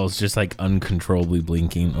 Drell's just like uncontrollably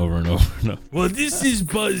blinking over and over and over. Well, this is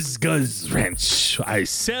Buzzguzz Ranch. I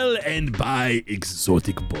sell and buy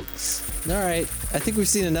exotic bugs. All right. I think we've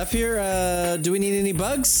seen enough here. Do we need any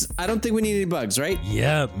bugs? I don't think we need any bugs, right?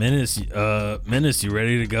 Yeah, Menace, you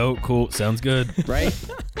ready to go? Cool, sounds good. Right?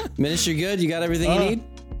 Menace, you're good? You got everything you need?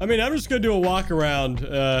 I mean, I'm just gonna do a walk around,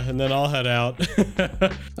 and then I'll head out.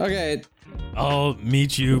 Okay. I'll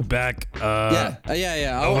meet you back. Yeah.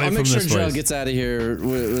 I'll make sure Drell gets out of here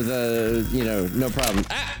with no problem.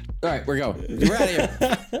 All right, we're going. We're out of here.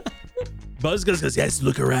 Buzzguzz goes, yes,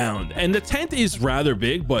 look around. And the tent is rather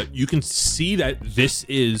big, but you can see that this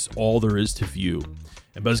is all there is to view.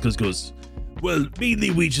 And Buzzguzz goes, well, mainly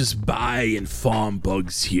we just buy and farm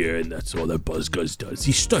bugs here, and that's all that Buzzguzz does.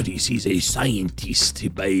 He studies. He's a scientist. He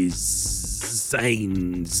buys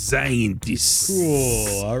scientists.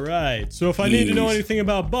 Cool. All right. So if I need to know anything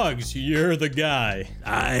about bugs, you're the guy.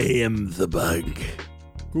 I am the bug.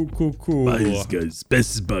 Cool. Buzzguzz,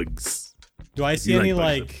 best bugs. Do I see any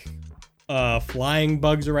flying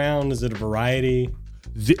bugs around? Is it a variety?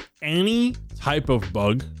 Any type of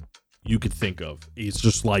bug you could think of. It's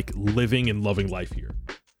just like living and loving life here.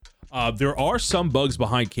 There are some bugs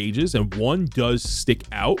behind cages, and one does stick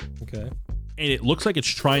out. Okay. And it looks like it's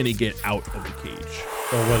trying to get out of the cage.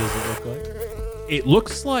 So what does it look like? It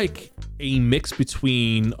looks like a mix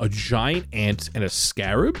between a giant ant and a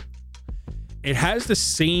scarab. It has the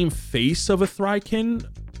same face of a Thrycrin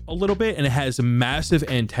a little bit, and it has massive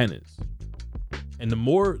antennas. And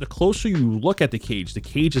the closer you look at the cage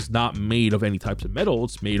is not made of any types of metal.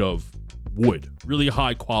 It's made of wood, really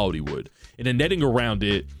high quality wood. And the netting around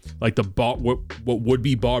it, like what would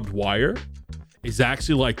be barbed wire, is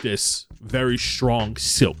actually like this very strong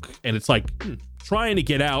silk. And it's like trying to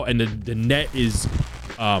get out, and the net is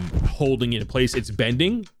holding it in place. It's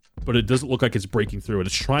bending, but it doesn't look like it's breaking through. And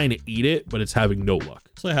it's trying to eat it, but it's having no luck.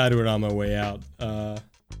 Say hi to it on my way out.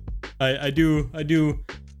 I do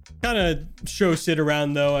kind of show Sid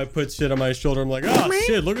around though. I put Sid on my shoulder. I'm like, oh,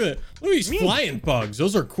 Sid, look at it. Look at these flying bugs.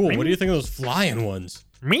 Those are cool. What do you think of those flying ones?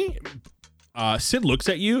 Me? Sid looks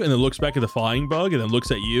at you and then looks back at the flying bug and then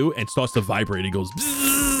looks at you and starts to vibrate. He goes,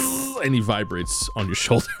 bzzz, and he vibrates on your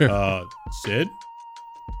shoulder. Sid?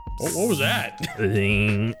 What was that?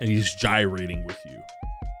 And he's gyrating with you.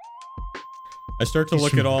 I start to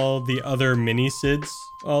look at all the other mini Sids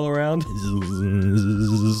all around.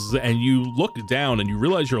 And you look down and you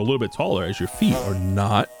realize you're a little bit taller as your feet are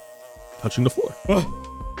not touching the floor.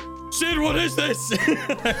 Sid, what is this?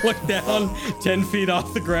 I look down 10 feet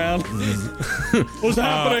off the ground. What's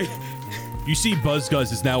happening? You see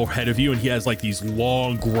Buzzguzz is now ahead of you and he has like these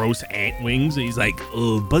long, gross ant wings. And he's like,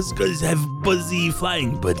 oh, Buzzguzz have buzzy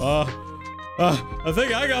flying buddies. I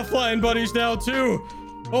think I got flying buddies now too.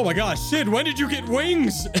 Oh my gosh, Sid, when did you get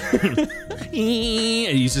wings? And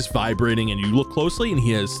he's just vibrating and you look closely and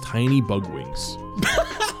he has tiny bug wings.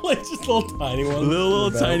 Like just little tiny ones. Little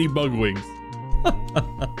tiny bug wings.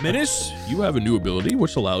 Menace, you have a new ability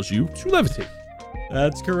which allows you to levitate.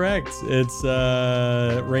 That's correct. It's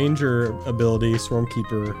ranger ability,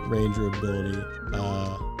 Swarmkeeper ranger ability.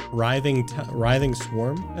 Writhing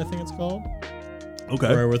Swarm, I think it's called. Okay.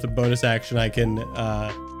 Where with a bonus action I can,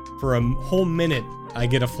 for a whole minute, I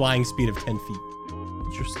get a flying speed of 10 feet.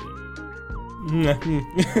 Interesting.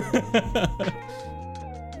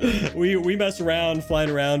 We mess around, flying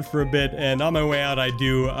around for a bit, and on my way out, I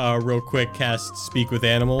do real quick cast Speak with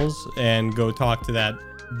Animals and go talk to that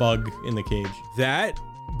bug in the cage. That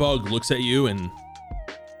bug looks at you and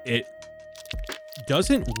it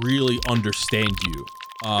doesn't really understand you.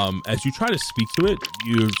 As you try to speak to it,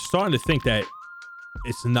 you're starting to think that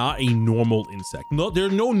it's not a normal insect. No, there are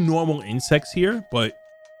no normal insects here, but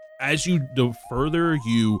the further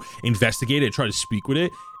you investigate it, try to speak with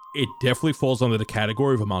it, it definitely falls under the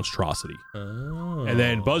category of a monstrosity. Oh. And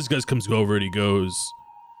then Buzzguzz comes over and he goes,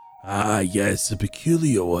 yes, a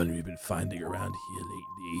peculiar one we've been finding around here lately.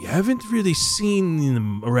 Haven't really seen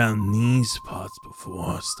them around these parts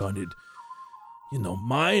before. Started,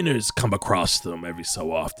 miners come across them every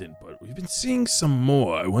so often, but we've been seeing some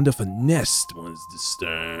more. I wonder if a nest was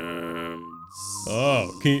disturbed.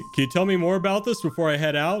 Oh, can you tell me more about this before I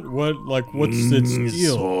head out? What's its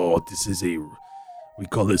deal? So this is we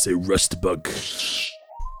call this a rust bug.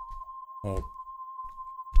 Oh,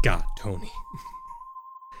 God, Tony.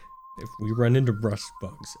 If we run into rust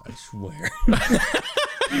bugs, I swear.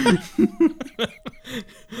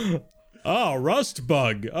 Oh, rust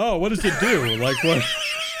bug. Oh, what does it do? Like what?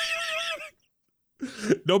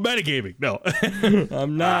 No metagaming, no.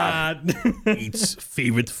 I'm not. Its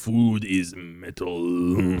favorite food is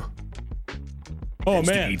metal. Oh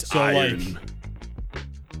man, so iron. like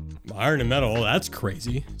iron and metal. That's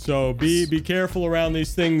crazy. So be careful around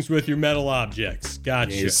these things with your metal objects.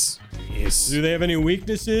 Gotcha. Yes. Do they have any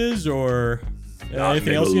weaknesses or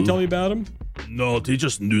anything else you can tell me about them? No, they're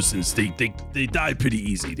just nuisance. They die pretty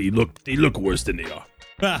easy. They look worse than they are.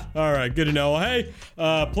 All right, good to know. Hey,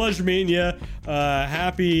 pleasure meeting you.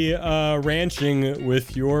 Happy ranching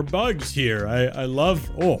with your bugs here. I love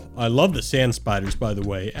the sand spiders, by the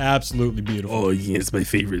way. Absolutely beautiful. Oh, yeah, it's my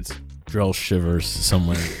favorites. Drell shivers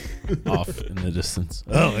somewhere off in the distance.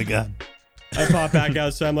 Oh my god. I pop back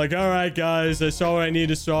outside. I'm like, all right, guys, I saw what I need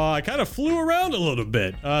to saw. I kind of flew around a little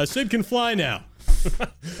bit. Sid can fly now.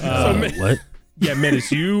 What? Yeah,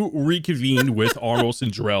 Menace, you reconvened with Armos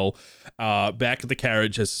and Drell back at the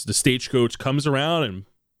carriage as the stagecoach comes around and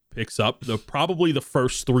picks up probably the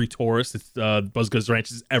first 3 tourists that Buzzguzz Ranch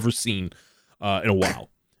has ever seen in a while,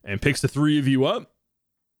 and picks the 3 of you up,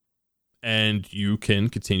 and you can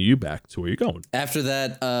continue back to where you're going. After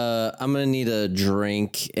that, I'm gonna need a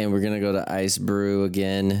drink, and we're gonna go to Ice Brew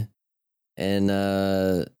again, and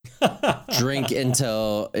drink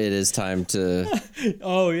until it is time to.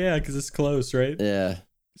 Oh yeah, because it's close, right? Yeah.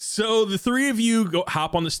 So the 3 of you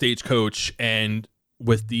hop on the stagecoach, and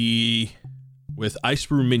with Ice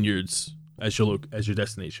Brew Vineyards as your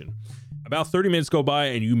destination. About 30 minutes go by,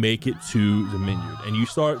 and you make it to the vineyard, and you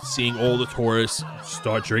start seeing all the tourists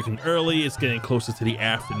start drinking early. It's getting closer to the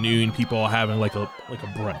afternoon. People are having like a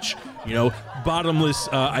brunch, bottomless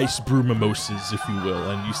ice brew mimosas, if you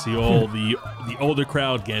will, and you see all the older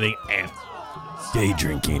crowd getting amped. Day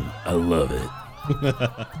drinking. I love it.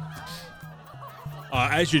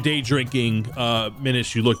 As you're day drinking,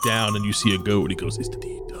 Menace, you look down and you see a goat. He goes, "Is the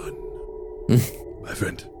deed done, my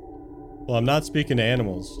friend?" Well, I'm not speaking to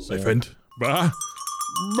animals. So. My friend.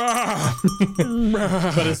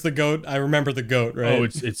 But it's the goat. I remember the goat, right? Oh,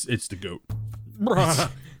 it's the goat.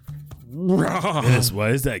 Yes, why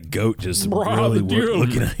is that goat just really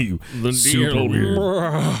looking at you super weird?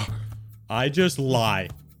 I just lie.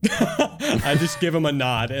 I just give him a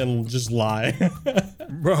nod and just lie.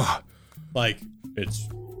 Like,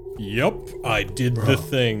 yep, I did the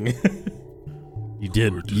thing. You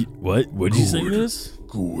did. What? What'd you say this?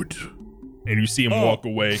 Good. And you see him walk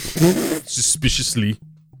away suspiciously.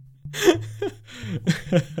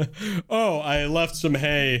 Oh, I left some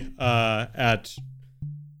hay at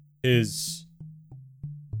his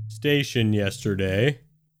station yesterday.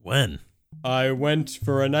 When? I went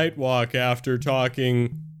for a night walk after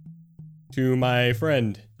talking to my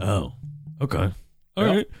friend. Oh, okay. All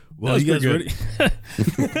Yep. right. Well, That you was guys ready?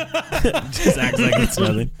 Just acts like it's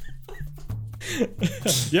nothing.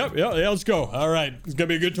 Yep, let's go. All right, it's gonna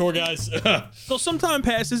be a good tour, guys. So some time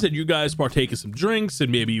passes and you guys partake in some drinks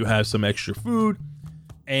and maybe you have some extra food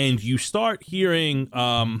and you start hearing,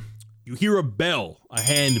 you hear a bell, a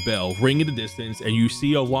hand bell ring in the distance, and you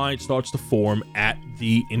see a line starts to form at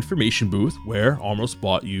the information booth where Armos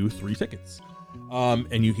bought you 3 tickets.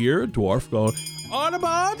 And you hear a dwarf go, "On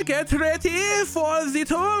aboard, get ready for the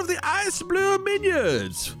tour of the Ice Blue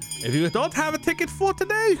Minions. If you don't have a ticket for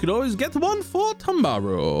today, you can always get one for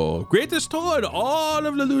tomorrow. Greatest tour in all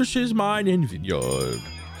of Lelouch's mine and vineyard."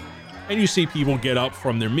 And you see people get up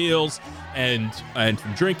from their meals and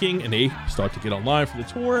from drinking, and they start to get online for the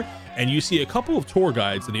tour. And you see a couple of tour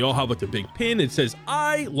guides, and they all have like the big pin. It says,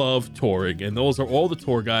 "I love touring," and those are all the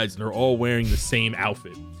tour guides, and they're all wearing the same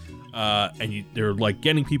outfit. They're like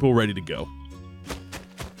getting people ready to go.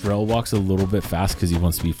 Drell walks a little bit fast because he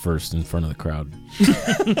wants to be first in front of the crowd.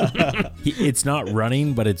 It's not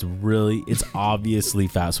running, but it's obviously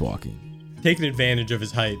fast walking. Taking advantage of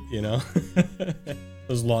his height, you know?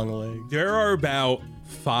 Those long legs. There are about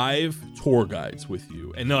 5 tour guides with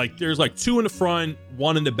you, and there's 2 in the front,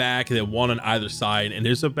 1 in the back, and then 1 on either side. And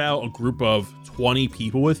there's about a group of 20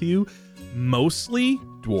 people with you, mostly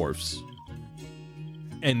dwarves.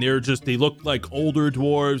 And they look like older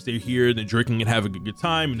dwarves. They're here, they're drinking and having a good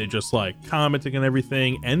time, and they're just commenting on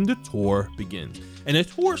everything. And the tour begins. And the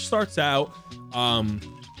tour starts out,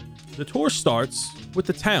 with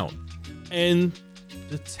the town. And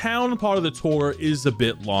the town part of the tour is a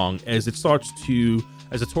bit long as the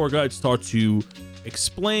tour guides start to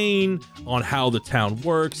explain on how the town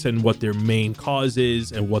works and what their main cause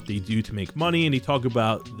is and what they do to make money. And they talk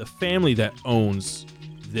about the family that owns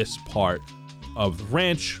this part of the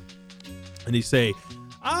ranch, and they say,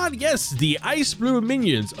 yes, the Ice Blue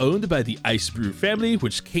Minions, owned by the Ice Blue family,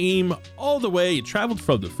 which came all the way and traveled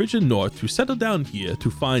from the frigid north to settle down here to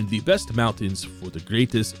find the best mountains for the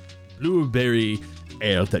greatest blueberry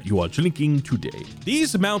ale that you are drinking today.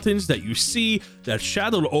 These mountains that you see that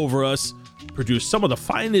shadowed over us produce some of the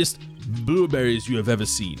finest blueberries you have ever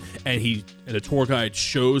seen. And the tour guide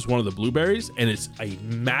shows one of the blueberries, and it's a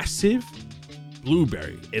massive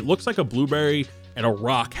blueberry. It looks like a blueberry and a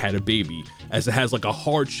rock had a baby, as it has a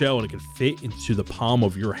hard shell and it can fit into the palm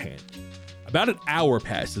of your hand. About an hour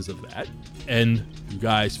passes of that, and you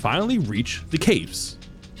guys finally reach the caves.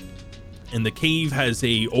 And the cave has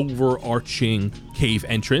a overarching cave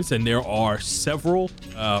entrance, and there are several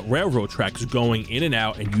railroad tracks going in and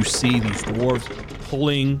out, and you see these dwarves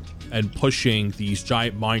pulling and pushing these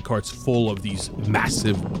giant mine carts full of these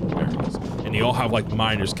massive blueberries. And they all have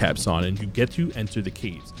miner's caps on, and you get to enter the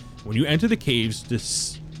caves. When you enter the caves,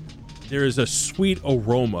 there is a sweet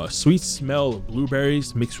aroma, sweet smell of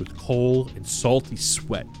blueberries mixed with coal and salty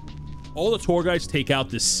sweat. All the tour guides take out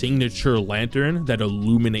this signature lantern that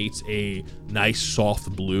illuminates a nice soft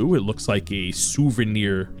blue. It looks like a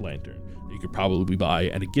souvenir lantern that you could probably buy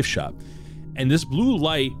at a gift shop. And this blue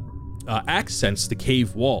light accents the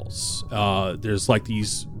cave walls. There's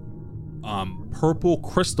these purple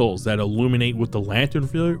crystals that illuminate with the lantern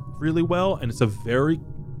really, really well, and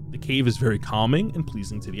the cave is very calming and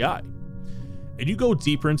pleasing to the eye. And you go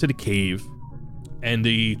deeper into the cave, and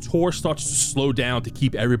the tour starts to slow down to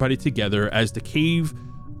keep everybody together as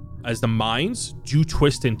the mines do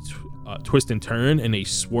twist and turn, and they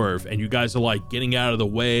swerve, and you guys are getting out of the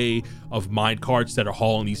way of mine carts that are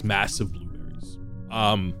hauling these massive blueberries.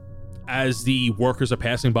 As the workers are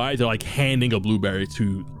passing by, they're handing a blueberry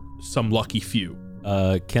to some lucky few.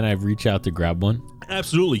 Can I reach out to grab one?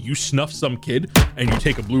 Absolutely. You snuff some kid and you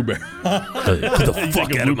take a blueberry. Get the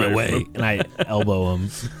fuck out of my way. And I elbow him.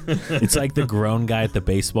 It's like the grown guy at the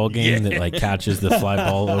baseball game that catches the fly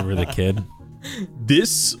ball over the kid.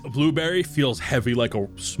 This blueberry feels heavy like a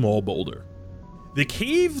small boulder. The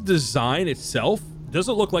cave design itself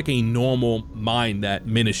doesn't look like a normal mine that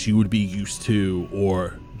Minus you would be used to,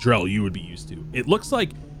 or Drell you would be used to. It looks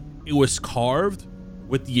like it was carved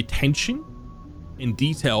with the attention and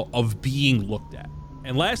detail of being looked at.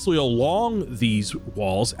 And lastly, along these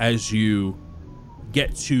walls, as you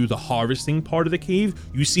get to the harvesting part of the cave,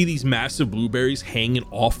 you see these massive blueberries hanging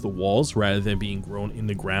off the walls rather than being grown in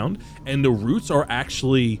the ground. And the roots are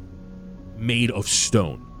actually made of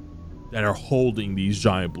stone that are holding these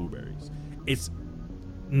giant blueberries. It's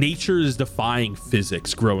nature is defying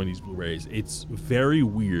physics growing these blueberries. It's very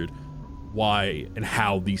weird why and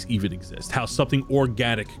how these even exist, how something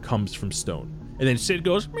organic comes from stone. And then Sid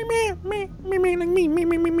goes, me, like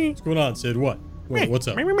me. What's going on, Sid? What? What's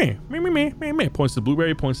up? Me. Points to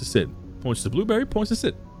blueberry, points to Sid. Points to blueberry, points to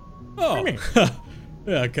Sid. Oh.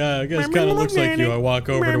 Yeah, I guess kind of looks like you. I walk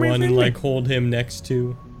over to one and like hold him next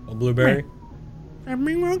to a blueberry.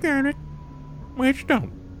 Organic, which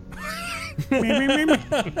don't.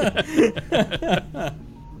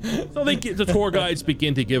 So the tour guides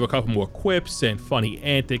begin to give a couple more quips and funny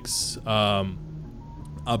antics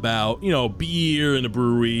about, beer and the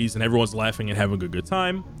breweries, and everyone's laughing and having a good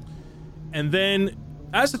time. And then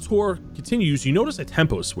as the tour continues, you notice a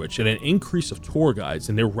tempo switch and an increase of tour guides,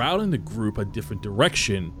 and they're routing the group a different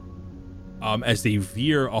direction as they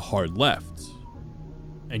veer a hard left.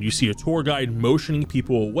 And you see a tour guide motioning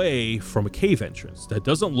people away from a cave entrance that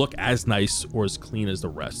doesn't look as nice or as clean as the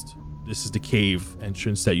rest. This is the cave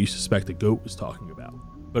entrance that you suspect the goat was talking about.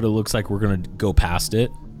 But it looks like we're gonna go past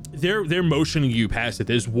it. They're motioning you past it.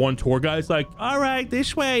 There's one tour guide's like, all right,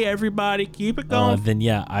 this way, everybody, keep it going. Then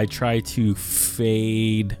yeah, I try to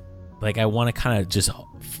fade. Like I want to kind of just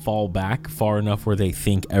fall back far enough where they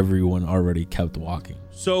think everyone already kept walking.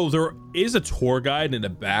 So there is a tour guide in the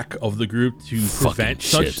back of the group to prevent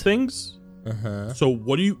such things. Uh-huh. So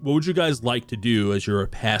what would you guys like to do as you're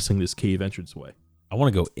passing this cave entranceway? I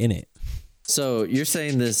want to go in it. So you're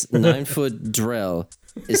saying this 9-foot Drell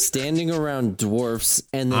is standing around dwarfs,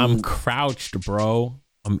 and then I'm crouched, bro.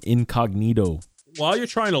 I'm incognito. While you're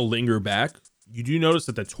trying to linger back, you do notice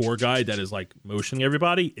that the tour guide that is like motioning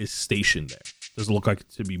everybody is stationed there. Doesn't look like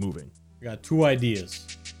it to be moving. I got two ideas.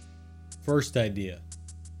 First idea.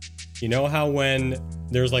 You know how when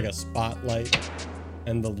there's like a spotlight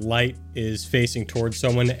and the light is facing towards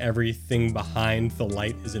someone, everything behind the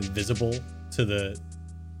light is invisible to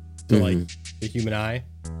like the human eye?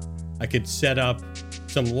 I could set up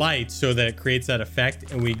some lights so that it creates that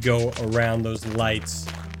effect, and we go around those lights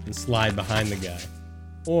and slide behind the guy.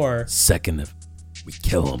 Or second if we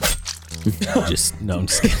kill him. I'm just kidding.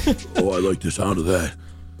 Oh, I like the sound of that.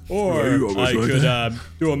 Or Yeah, you always I like could that.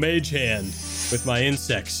 do a mage hand with my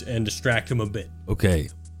insects and distract him a bit. Okay,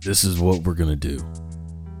 this is what we're gonna do.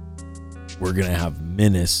 We're gonna have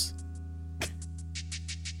Minus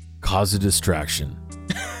cause a distraction.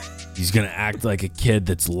 He's gonna act like a kid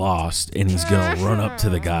that's lost, and he's gonna run up to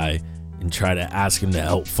the guy and try to ask him to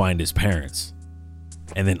help find his parents.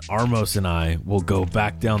 And then Armos and I will go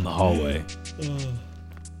back down the hallway.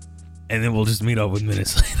 And then we'll just meet up with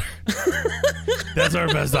Minus later. That's our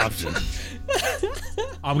best option.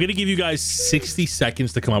 I'm going to give you guys 60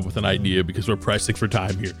 seconds to come up with an idea because we're pressing for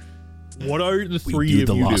time here. What are the We three do of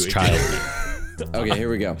the you lost doing? child. okay, here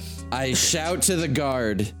we go. I shout to the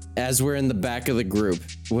guard as we're in the back of the group.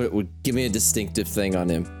 Give me a distinctive thing on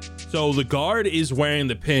him. So the guard is wearing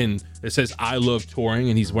the pin that says "I love touring,"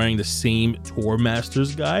 and he's wearing the same tour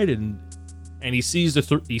master's guide, and he sees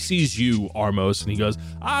he sees you, Armos, and he goes,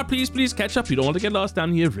 please catch up. You don't want to get lost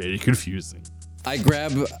down here. Very confusing. I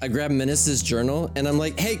grab Minus's journal, and I'm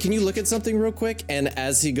like, hey, can you look at something real quick? And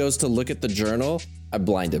as he goes to look at the journal, I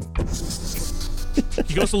blind him.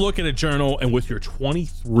 He goes to look at a journal, and with your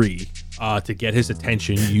 23 to get his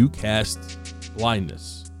attention, you cast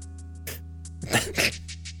blindness.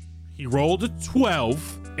 He rolled a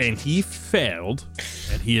 12, and he failed,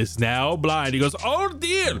 and he is now blind. He goes, oh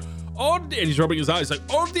dear. And he's rubbing his eyes like,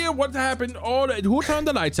 oh dear, what happened? Oh, who turned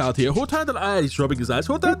the lights out here? Who turned the lights? He's rubbing his eyes.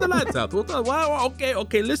 Who turned the lights out? Wow,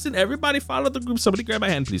 okay, listen, everybody follow the group. Somebody grab my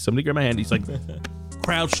hand, please. Somebody grab my hand. He's like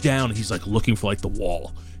crouched down, and he's like looking for like the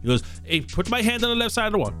wall. He goes, hey, put my hand on the left side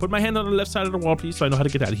of the wall. Put my hand on the left side of the wall, please, so I know how to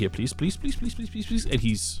get out of here. Please. And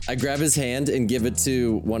I grab his hand and give it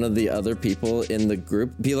to one of the other people in the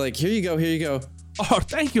group. Be like, here you go. Oh,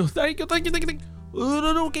 thank you. Okay.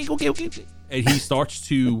 And he starts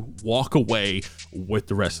to walk away with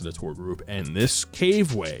the rest of the tour group, and this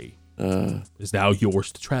caveway is now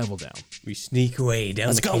yours to travel down. We sneak away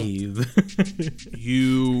down the cave.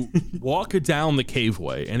 You walk down the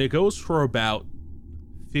caveway, and it goes for about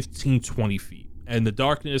 15-20 feet. And the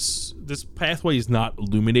darkness, this pathway is not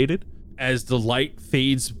illuminated. As the light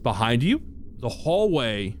fades behind you, the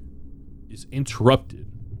hallway is interrupted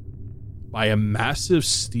by a massive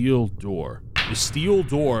steel door. The steel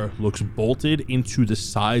door looks bolted into the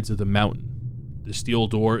sides of the mountain. The steel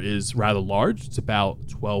door is rather large. It's about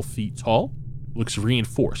 12 feet tall. Looks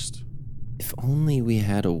reinforced. If only we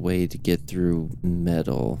had a way to get through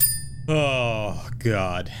metal. Oh,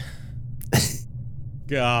 God.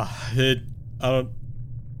 God, I don't...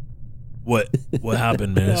 What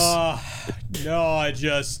happened, Miss? No,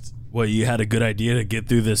 What, you had a good idea to get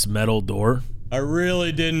through this metal door? I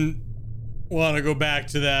really didn't want to go back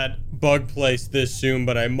to that bug place this soon,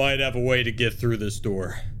 but I might have a way to get through this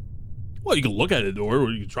door. Well, you can look at the door,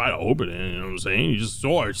 or you can try to open it, you know what I'm saying? You just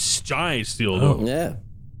saw a giant steel door. Yeah.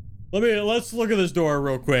 Let's look at this door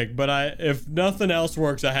real quick, but if nothing else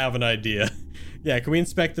works, I have an idea. Yeah, can we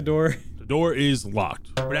inspect the door? The door is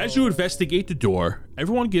locked. But as you investigate the door,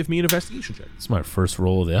 everyone give me an investigation check. It's my first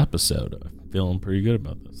roll of the episode. I'm feeling pretty good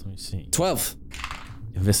about this. Let me see. 12.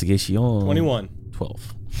 Investigation. 21.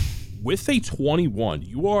 12. With a 21,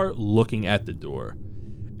 you are looking at the door,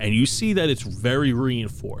 and you see that it's very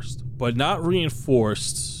reinforced, but not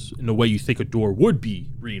reinforced in the way you think a door would be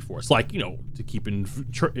reinforced, like, to keep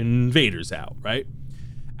invaders out, right?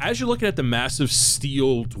 As you're looking at the massive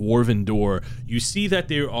steel dwarven door, you see that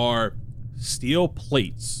there are steel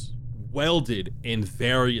plates welded in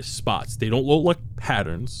various spots. They don't look like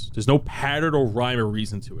patterns. There's no pattern or rhyme or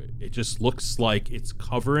reason to it. It just looks like it's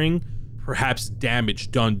covering perhaps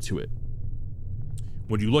damage done to it.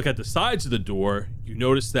 When you look at the sides of the door, you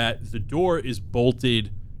notice that the door is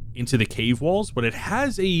bolted into the cave walls, but it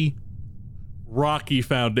has a rocky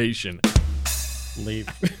foundation. Leave.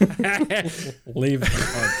 Leave the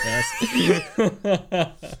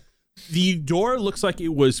podcast. The door looks like it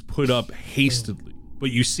was put up hastily,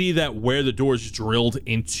 but you see that where the door is drilled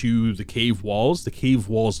into the cave walls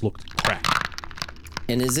looked cracked.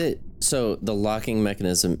 And so the locking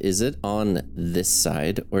mechanism, is it on this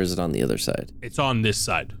side or is it on the other side? It's on this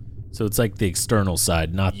side. So it's like the external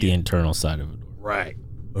side, not the internal side of a door. Right.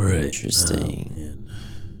 All right. Interesting.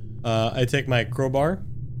 I take my crowbar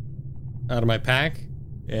out of my pack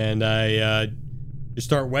and I just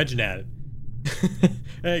start wedging at it.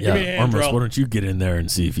 Hey, give me a hand, Armus, Drell. why don't you get in there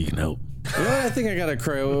and see if you can help? Well, I think I got a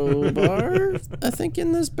crowbar, I think,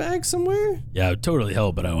 in this bag somewhere. Yeah, it would totally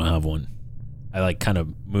help, but I don't have one. I kind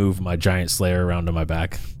of move my giant slayer around to my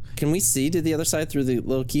back. Can we see to the other side through the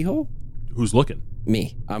little keyhole? Who's looking?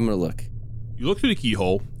 Me. I'm going to look. You look through the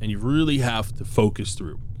keyhole, and you really have to focus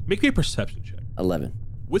through. Make me a perception check. 11.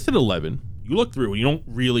 With an 11, you look through and you don't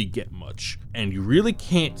really get much, and you really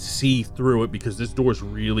can't see through it because this door is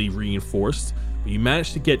really reinforced, but you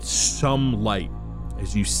manage to get some light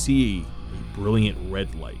as you see a brilliant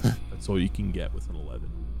red light. That's all you can get with an 11.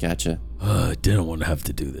 Gotcha. I didn't want to have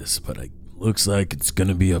to do this, but it looks like it's going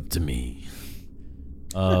to be up to me.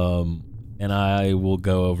 And I will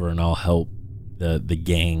go over and I'll help the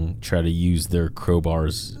gang try to use their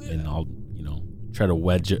crowbars, and I'll, try to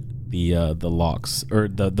wedge the locks or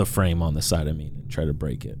the frame on the side of me and try to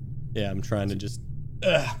break it. Yeah, I'm trying to just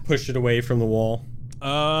push it away from the wall.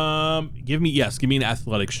 Give me an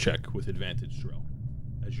athletics check with advantage, Drell,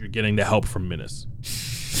 as you're getting the help from Minas.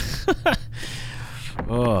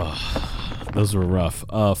 Oh, those were rough.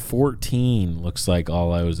 14 looks like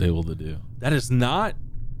all I was able to do. That is not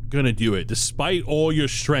gonna do it. Despite all your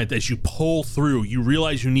strength, as you pull through, you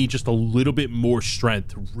realize you need just a little bit more strength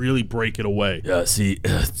to really break it away. Yeah, see,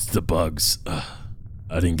 it's the bugs.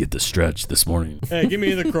 I didn't get the stretch this morning. Hey, give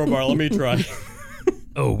me the crowbar. Let me try.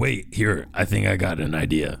 Oh, wait, here. I think I got an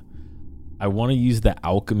idea. I want to use the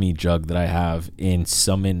alchemy jug that I have and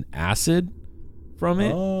summon acid from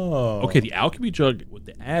it. Oh. Okay, the alchemy jug with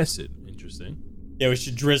the acid. Interesting. Yeah, we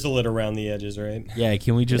should drizzle it around the edges, right? Yeah,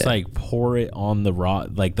 can we just pour it on the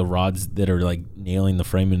rod, like the rods that are nailing the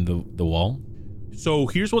frame into the wall? So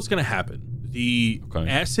here's what's gonna happen. The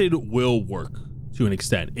acid will work to an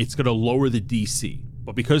extent. It's gonna lower the DC.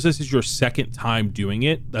 But because this is your second time doing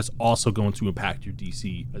it, that's also going to impact your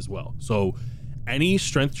DC as well. So any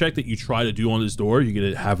strength check that you try to do on this door, you're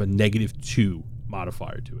going to have a -2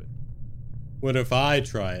 modifier to it. What if I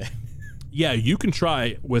try it? Yeah, you can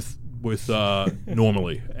try with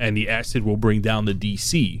normally, and the acid will bring down the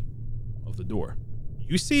DC of the door.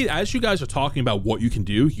 You see, as you guys are talking about what you can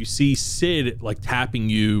do, you see Sid tapping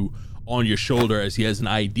you on your shoulder as he has an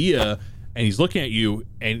idea. And he's looking at you,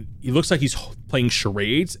 and he looks like he's playing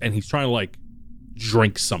charades, and he's trying to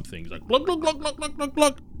drink something. He's like, glug, glug, glug, glug, glug, glug,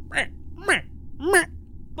 glug, meh, meh, meh,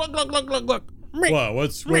 glug, glug, glug, glug, glug, meh. What?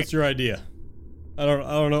 What's your idea? I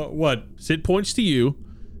don't know what. Sid points to you,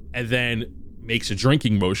 and then makes a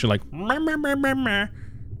drinking motion like meh, meh, meh, meh, meh,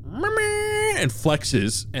 and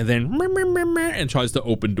flexes and then and tries to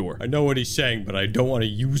open door. I know what he's saying, but I don't want to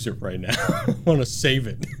use it right now. I want to save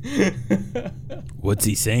it. What's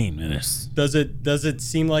he saying, Menace? Does it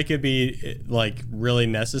seem like it'd be like really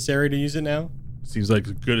necessary to use it now? Seems like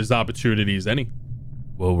as good as opportunity as any.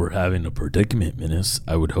 Well, we're having a predicament, Menace.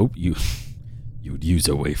 I would hope you would use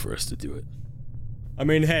a way for us to do it. I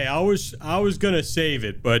mean, hey, I was gonna save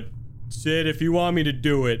it, but Sid, if you want me to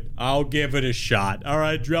do it, I'll give it a shot. All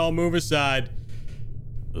right, Drell, move aside.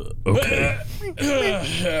 Okay.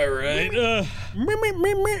 All right.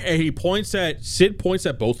 And Sid points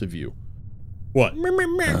at both of you. What?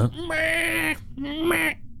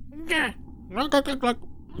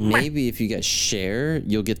 Maybe if you guys share,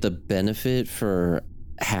 you'll get the benefit for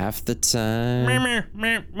half the time.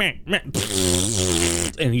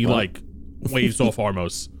 And he like waves off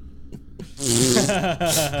Armos.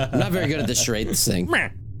 I'm not very good at this charade thing.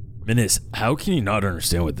 Menace, how can you not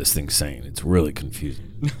understand what this thing's saying? It's really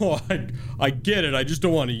confusing. No, I get it. I just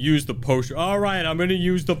don't want to use the potion. All right, I'm gonna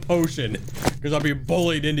use the potion because I'll be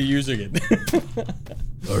bullied into using it.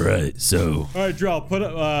 All right, so. All right, Drell,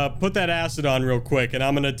 put that acid on real quick, and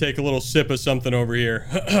I'm gonna take a little sip of something over here.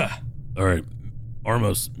 All right,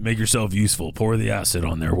 Armos, make yourself useful. Pour the acid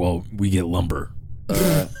on there while we get lumber.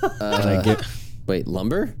 Can I get? Wait,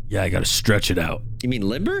 lumber? Yeah, I gotta stretch it out. You mean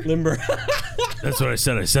limber? Limber. That's what I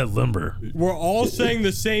said. I said lumber. We're all saying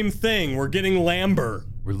the same thing. We're getting lamber.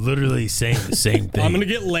 We're literally saying the same thing. I'm gonna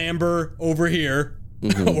get lamber over here.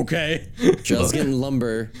 Okay. Drell's getting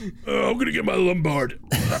lumber. I'm gonna get my Lombard.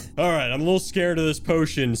 All right, I'm a little scared of this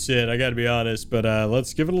potion, Sid. I gotta be honest, but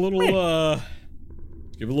let's give it a little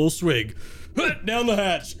swig. Down the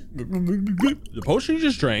hatch. The potion you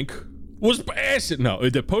just drank was acid. No,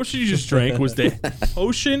 the potion you just drank was the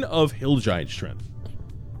potion of Hill Giant Strength.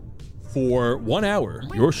 For 1 hour,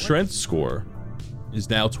 your strength score is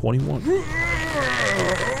now 21.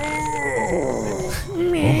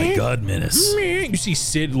 Oh my God, Menace. You see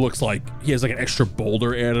Sid looks like he has like an extra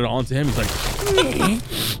boulder added onto him. He's like,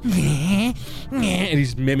 and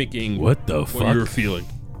he's mimicking What the what fuck? you're feeling.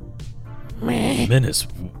 Menace,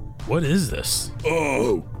 what is this?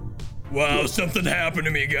 Oh, wow, something happened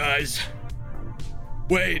to me, guys.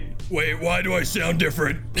 Wait, why do I sound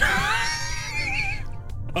different?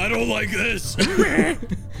 I don't like this.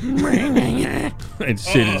 And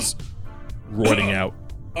Sid is running out.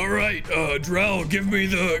 All right, Drell, give me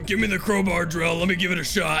the crowbar, Drell. Let me give it a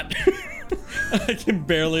shot. I can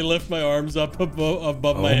barely lift my arms up above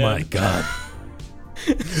my Oh head. my God.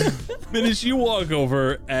 Then as you walk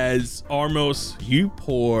over, as Armos, you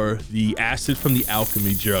pour the acid from the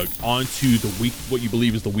alchemy jug onto what you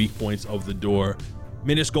believe is the weak points of the door.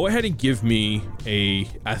 Minas, go ahead and give me a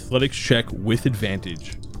athletics check with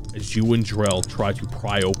advantage as you and Drell try to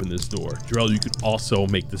pry open this door. Drell, you could also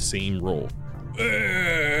make the same roll.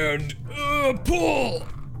 And pull.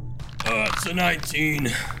 It's a 19.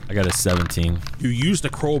 I got a 17. You use the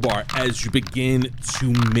crowbar as you begin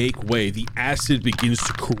to make way. The acid begins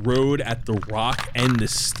to corrode at the rock and the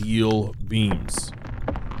steel beams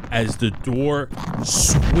as the door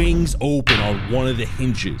swings open on one of the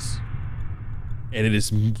hinges, and it is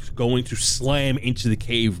going to slam into the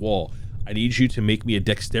cave wall. I need you to make me a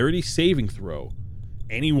dexterity saving throw.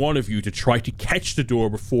 Any one of you to try to catch the door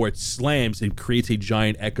before it slams and creates a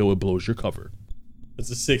giant echo and blows your cover. It's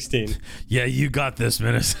a 16. Yeah, you got this,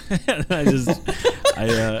 Menace.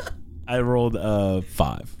 I rolled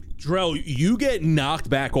 5. Drell, you get knocked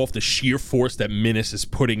back off the sheer force that Menace is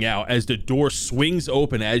putting out as the door swings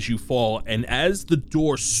open as you fall, and as the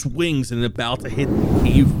door swings and about to hit the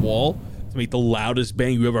cave wall to make the loudest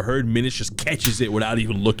bang you ever heard, Menace just catches it without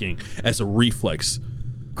even looking as a reflex.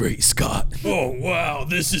 Great Scott. Oh, wow,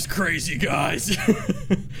 this is crazy, guys.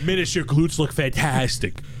 Menace, your glutes look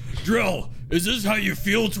fantastic. Drell, is this how you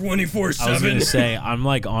feel 24/7? I was gonna say, I'm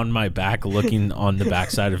like on my back looking on the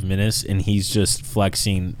backside of Menace, and he's just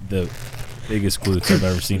flexing the biggest glutes I've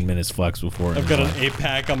ever seen Menace flex before. I've got an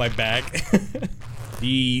 8-pack on my back.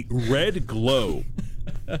 The red glow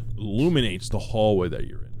illuminates the hallway that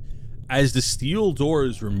you're in. As the steel door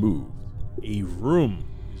is removed, a room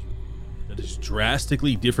that is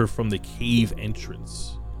drastically different from the cave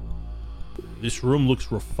entrance. This room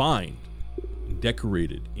looks refined and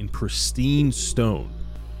decorated in pristine stone.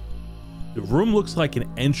 The room looks like an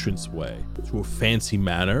entranceway to a fancy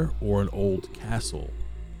manor or an old castle.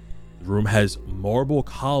 The room has marble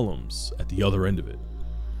columns at the other end of it.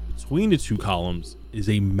 Between the two columns is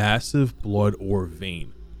a massive blood ore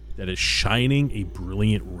vein that is shining a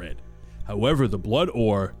brilliant red. However, the blood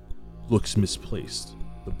ore looks misplaced.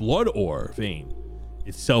 The blood ore vein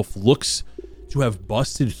itself looks to have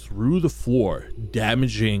busted through the floor,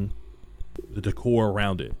 damaging the decor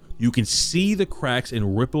around it. You can see the cracks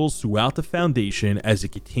and ripples throughout the foundation as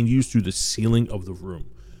it continues through the ceiling of the room.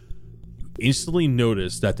 You instantly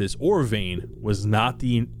notice that this ore vein was not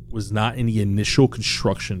in the initial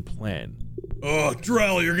construction plan. Oh,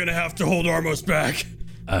 Drell, you're gonna have to hold Armos back.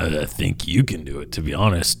 I think you can do it, to be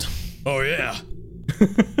honest. Oh yeah.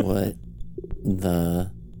 What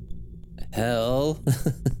the hell?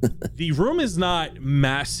 The room is not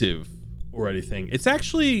massive or anything. It's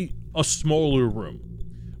actually a smaller room,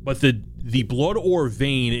 but the blood ore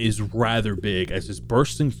vein is rather big as it's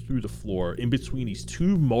bursting through the floor in between these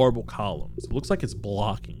two marble columns. It looks like it's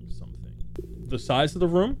blocking something. The size of the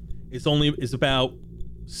room is about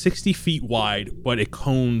 60 feet wide, but it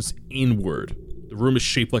cones inward. The room is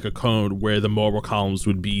shaped like a cone where the marble columns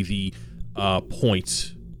would be the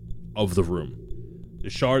points of the room. The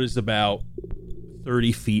shard is about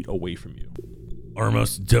 30 feet away from you.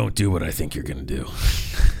 Armos, don't do what I think you're gonna do.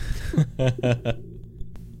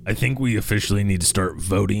 I think we officially need to start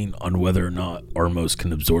voting on whether or not Armos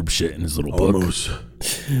can absorb shit in his little book.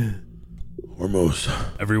 Armos.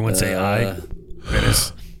 Everyone say aye.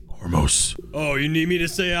 Menace. Armos. Oh, you need me to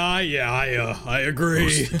say aye? Yeah, I agree.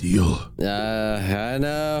 What's the deal? I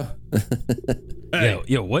know. Hey,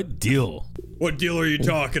 Yo, what deal? what deal are you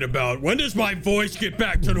talking about? When does my voice get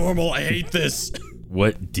back to normal? I hate this.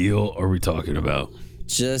 What deal are we talking about?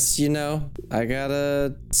 Just, I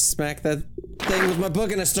gotta smack that thing with my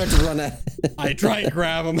book and I start to run at it. I try and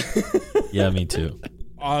grab him. Yeah, me too.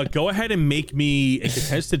 Go ahead and make me a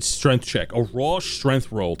contested strength check, a raw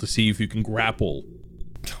strength roll to see if you can grapple.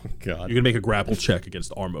 Oh God. You're gonna make a grapple check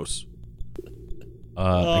against Armos.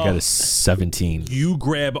 I got a 17. You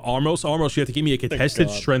grab Armos. Armos, you have to give me a contested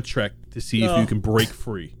God. strength check to see if you can break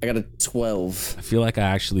free. I got a 12. I feel like I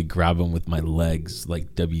actually grab him with my legs,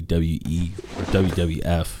 like WWE or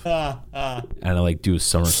WWF, and I do a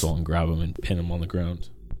somersault and grab him and pin him on the ground.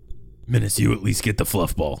 Menace, you at least get the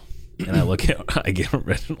fluff ball. And I get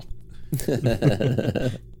Reginald.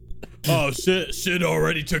 Oh, Sid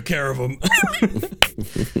already took care of him.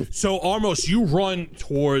 So Armos, you run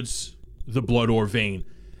towards the blood ore vein,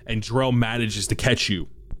 and Drell manages to catch you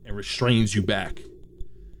and restrains you back.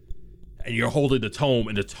 And you're holding the tome,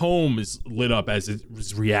 and the tome is lit up as it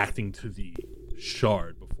is reacting to the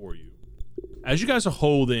shard before you. As you guys are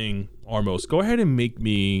holding Armos, go ahead and make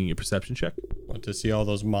me a perception check. Want to see all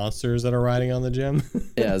those monsters that are riding on the gem?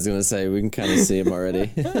 Yeah, I was gonna say, we can kind of see him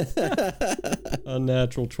already.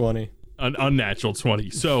 Unnatural 20. An unnatural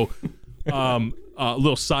 20. So, a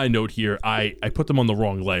little side note here. I put them on the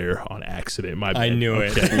wrong layer on accident. My bad. I knew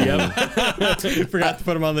it. Yep. Forgot to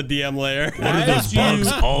put him on the DM layer. What are those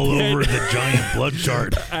bugs all over the giant blood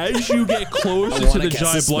shard? As you get closer to the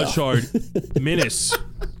giant blood shard, Menace,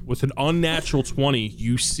 with an unnatural 20,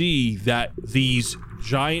 you see that these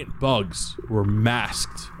giant bugs were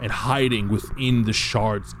masked and hiding within the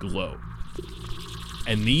shard's glow.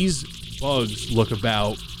 And these bugs look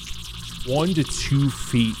about 1 to 2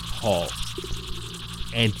 feet tall.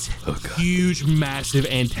 And huge, massive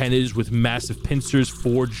antennas with massive pincers,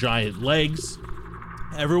 4 giant legs.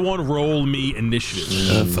 Everyone roll me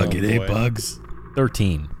initiative. Fucking boy. 8 bugs.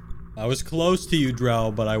 13. I was close to you,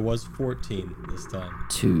 Drell, but I was 14 this time.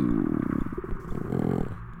 2.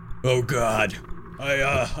 Oh God,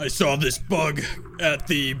 I saw this bug at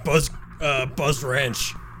the Buzz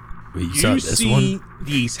Ranch. Wait, you saw You this see one?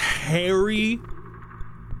 these hairy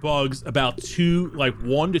bugs about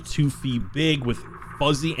 1 to 2 feet big with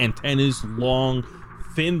fuzzy antennas, long,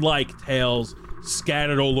 fin-like tails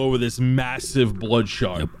scattered all over this massive blood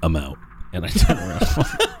shard. Yep, I'm out. And I turn around.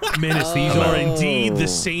 Menace, these are indeed the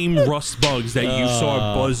same rust bugs that you saw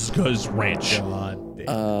at Buzzcuzz Ranch. God damn.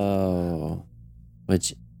 Oh.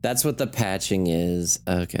 Which, that's what the patching is.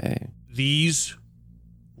 Okay. These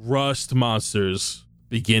rust monsters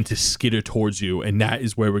begin to skitter towards you, and that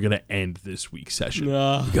is where we're going to end this week's session. You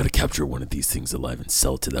gotta capture one of these things alive and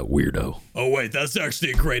sell it to that weirdo. Oh wait, that's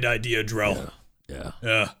actually a great idea, Drell. Yeah.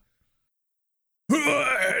 Yeah.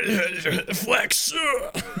 Flex.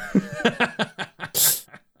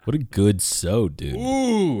 What a good sew, dude.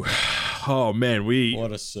 Ooh. Oh, man, we...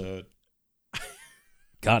 What a sod.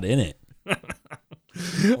 Got in it.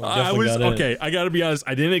 I was... Okay, I got to be honest.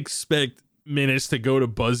 I didn't expect Menace to go to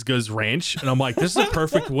Buzzcuzz Ranch, and I'm like, this is a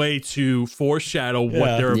perfect way to foreshadow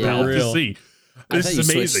what they're Yeah. about to Real. see. I This thought you is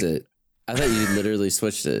switched amazing. it. I thought you literally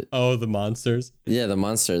switched it. Oh, the monsters. Yeah, the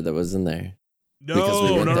monster that was in there. Because we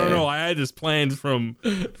No, went there. no. I had this planned from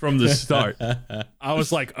the start. I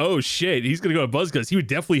was like, oh shit, he's gonna go to Buzzcuzz. He would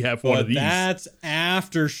definitely have one of But these. that's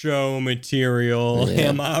after show material. Yeah.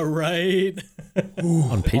 Am I right?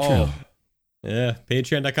 On Patreon. Yeah,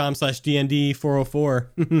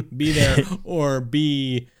 patreon.com/DND404. Be there or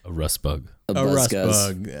be A rust bug. A a rust buzzcuzz.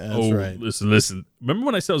 bug. That's right. Listen. Remember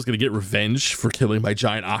when I said I was going to get revenge for killing my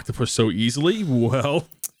giant octopus so easily? Well,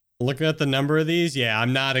 Looking at the number of these, yeah,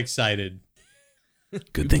 I'm not excited.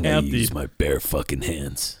 Good thing I counted. used my bare fucking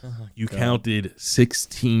hands. you counted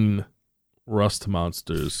 16 rust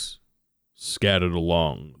monsters scattered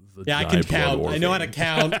along the Yeah, I can giant blood count. I know how to organ.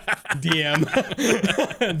 count. DM.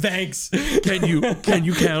 Thanks. Can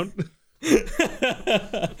you count?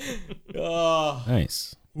 Oh,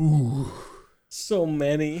 Nice. so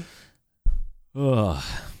many. Ugh.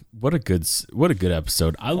 What a good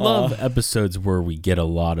episode. I love episodes where we get a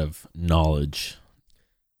lot of knowledge.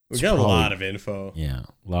 We It's got a probably- lot of info. Yeah,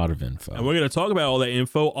 a lot of info. And we're going to talk about all that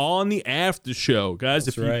info on the after show. Guys,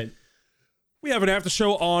 That's right. We have an after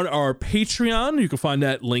show on our Patreon. You can find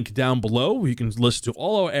that link down below. You can listen to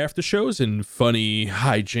all our after shows and funny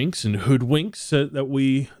hijinks and hoodwinks that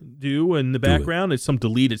we do in the background. It's some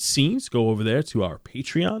deleted scenes. Go over there to our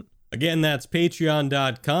Patreon. Again, that's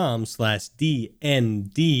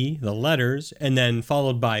patreon.com/DND, the letters, and then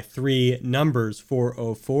followed by 3 numbers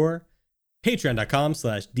 404.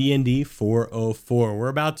 Patreon.com/DND404. We're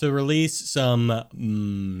about to release some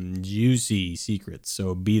juicy secrets,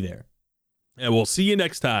 so be there. And we'll see you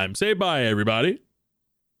next time. Say bye, everybody.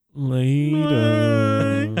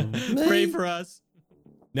 Later. Pray for us.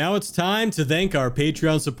 Now it's time to thank our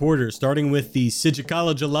Patreon supporters, starting with the Sidget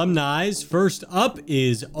College alumni. First up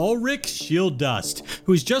is Ulrich Shieldust,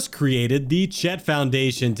 who's just created the Chet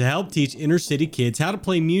Foundation to help teach inner city kids how to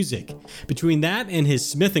play music. Between that and his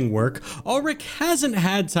smithing work, Ulrich hasn't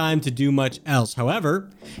had time to do much else. However,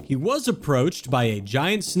 he was approached by a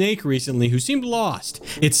giant snake recently who seemed lost.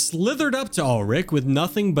 It slithered up to Ulrich with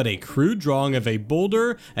nothing but a crude drawing of a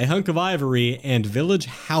boulder, a hunk of ivory, and village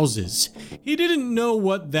houses. He didn't know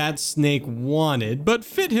what that snake wanted, but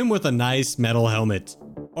fit him with a nice metal helmet.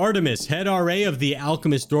 Artemis, head RA of the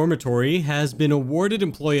Alchemist Dormitory, has been awarded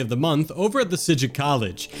Employee of the Month over at the Sidget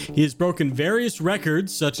College. He has broken various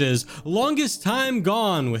records such as longest time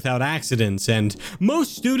gone without accidents and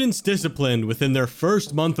most students disciplined within their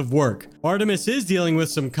first month of work. Artemis is dealing with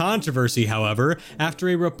some controversy, however, after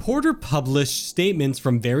a reporter published statements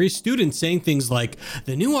from various students saying things like,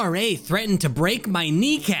 "The new RA threatened to break my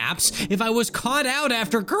kneecaps if I was caught out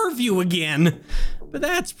after curfew again." But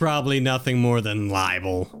that's probably nothing more than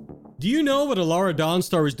libel. Do you know what Alara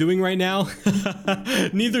Dawnstar is doing right now?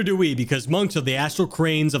 Neither do we, because monks of the Astral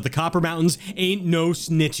Cranes of the Copper Mountains ain't no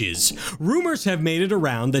snitches. Rumors have made it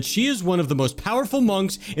around that she is one of the most powerful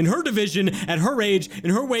monks in her division, at her age,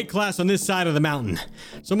 in her weight class on this side of the mountain.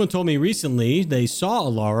 Someone told me recently they saw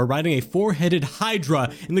Alara riding a 4-headed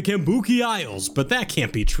Hydra in the Kambuki Isles, but that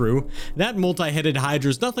can't be true. That multi-headed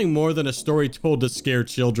Hydra is nothing more than a story told to scare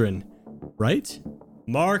children. Right?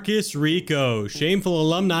 Marcus Rico, shameful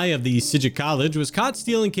alumni of the Sidget College, was caught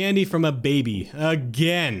stealing candy from a baby.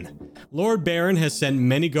 Again. Lord Baron has sent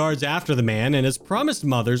many guards after the man and has promised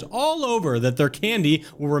mothers all over that their candy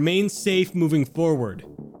will remain safe moving forward.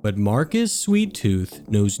 But Marcus Sweet Tooth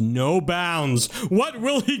knows no bounds. What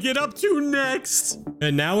will he get up to next?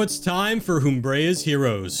 And now it's time for Humbrea's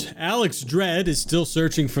heroes. Alex Dredd is still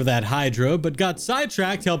searching for that Hydra, but got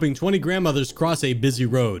sidetracked helping 20 grandmothers cross a busy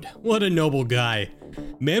road. What a noble guy.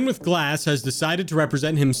 Man with Glass has decided to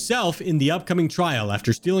represent himself in the upcoming trial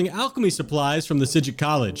after stealing alchemy supplies from the Sidget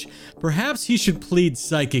College. Perhaps he should plead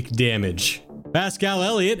psychic damage. Pascal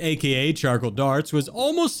Elliott, aka Charcoal Darts, was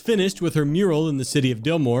almost finished with her mural in the city of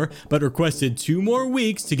Dillmore, but requested 2 more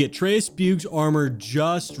weeks to get Trace Buge's armor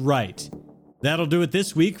just right. That'll do it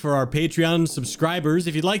this week for our Patreon subscribers.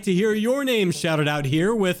 If you'd like to hear your name shouted out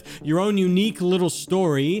here with your own unique little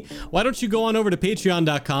story, why don't you go on over to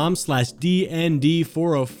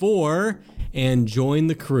patreon.com/DND404 and join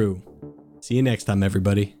the crew. See you next time,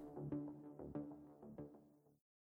 everybody.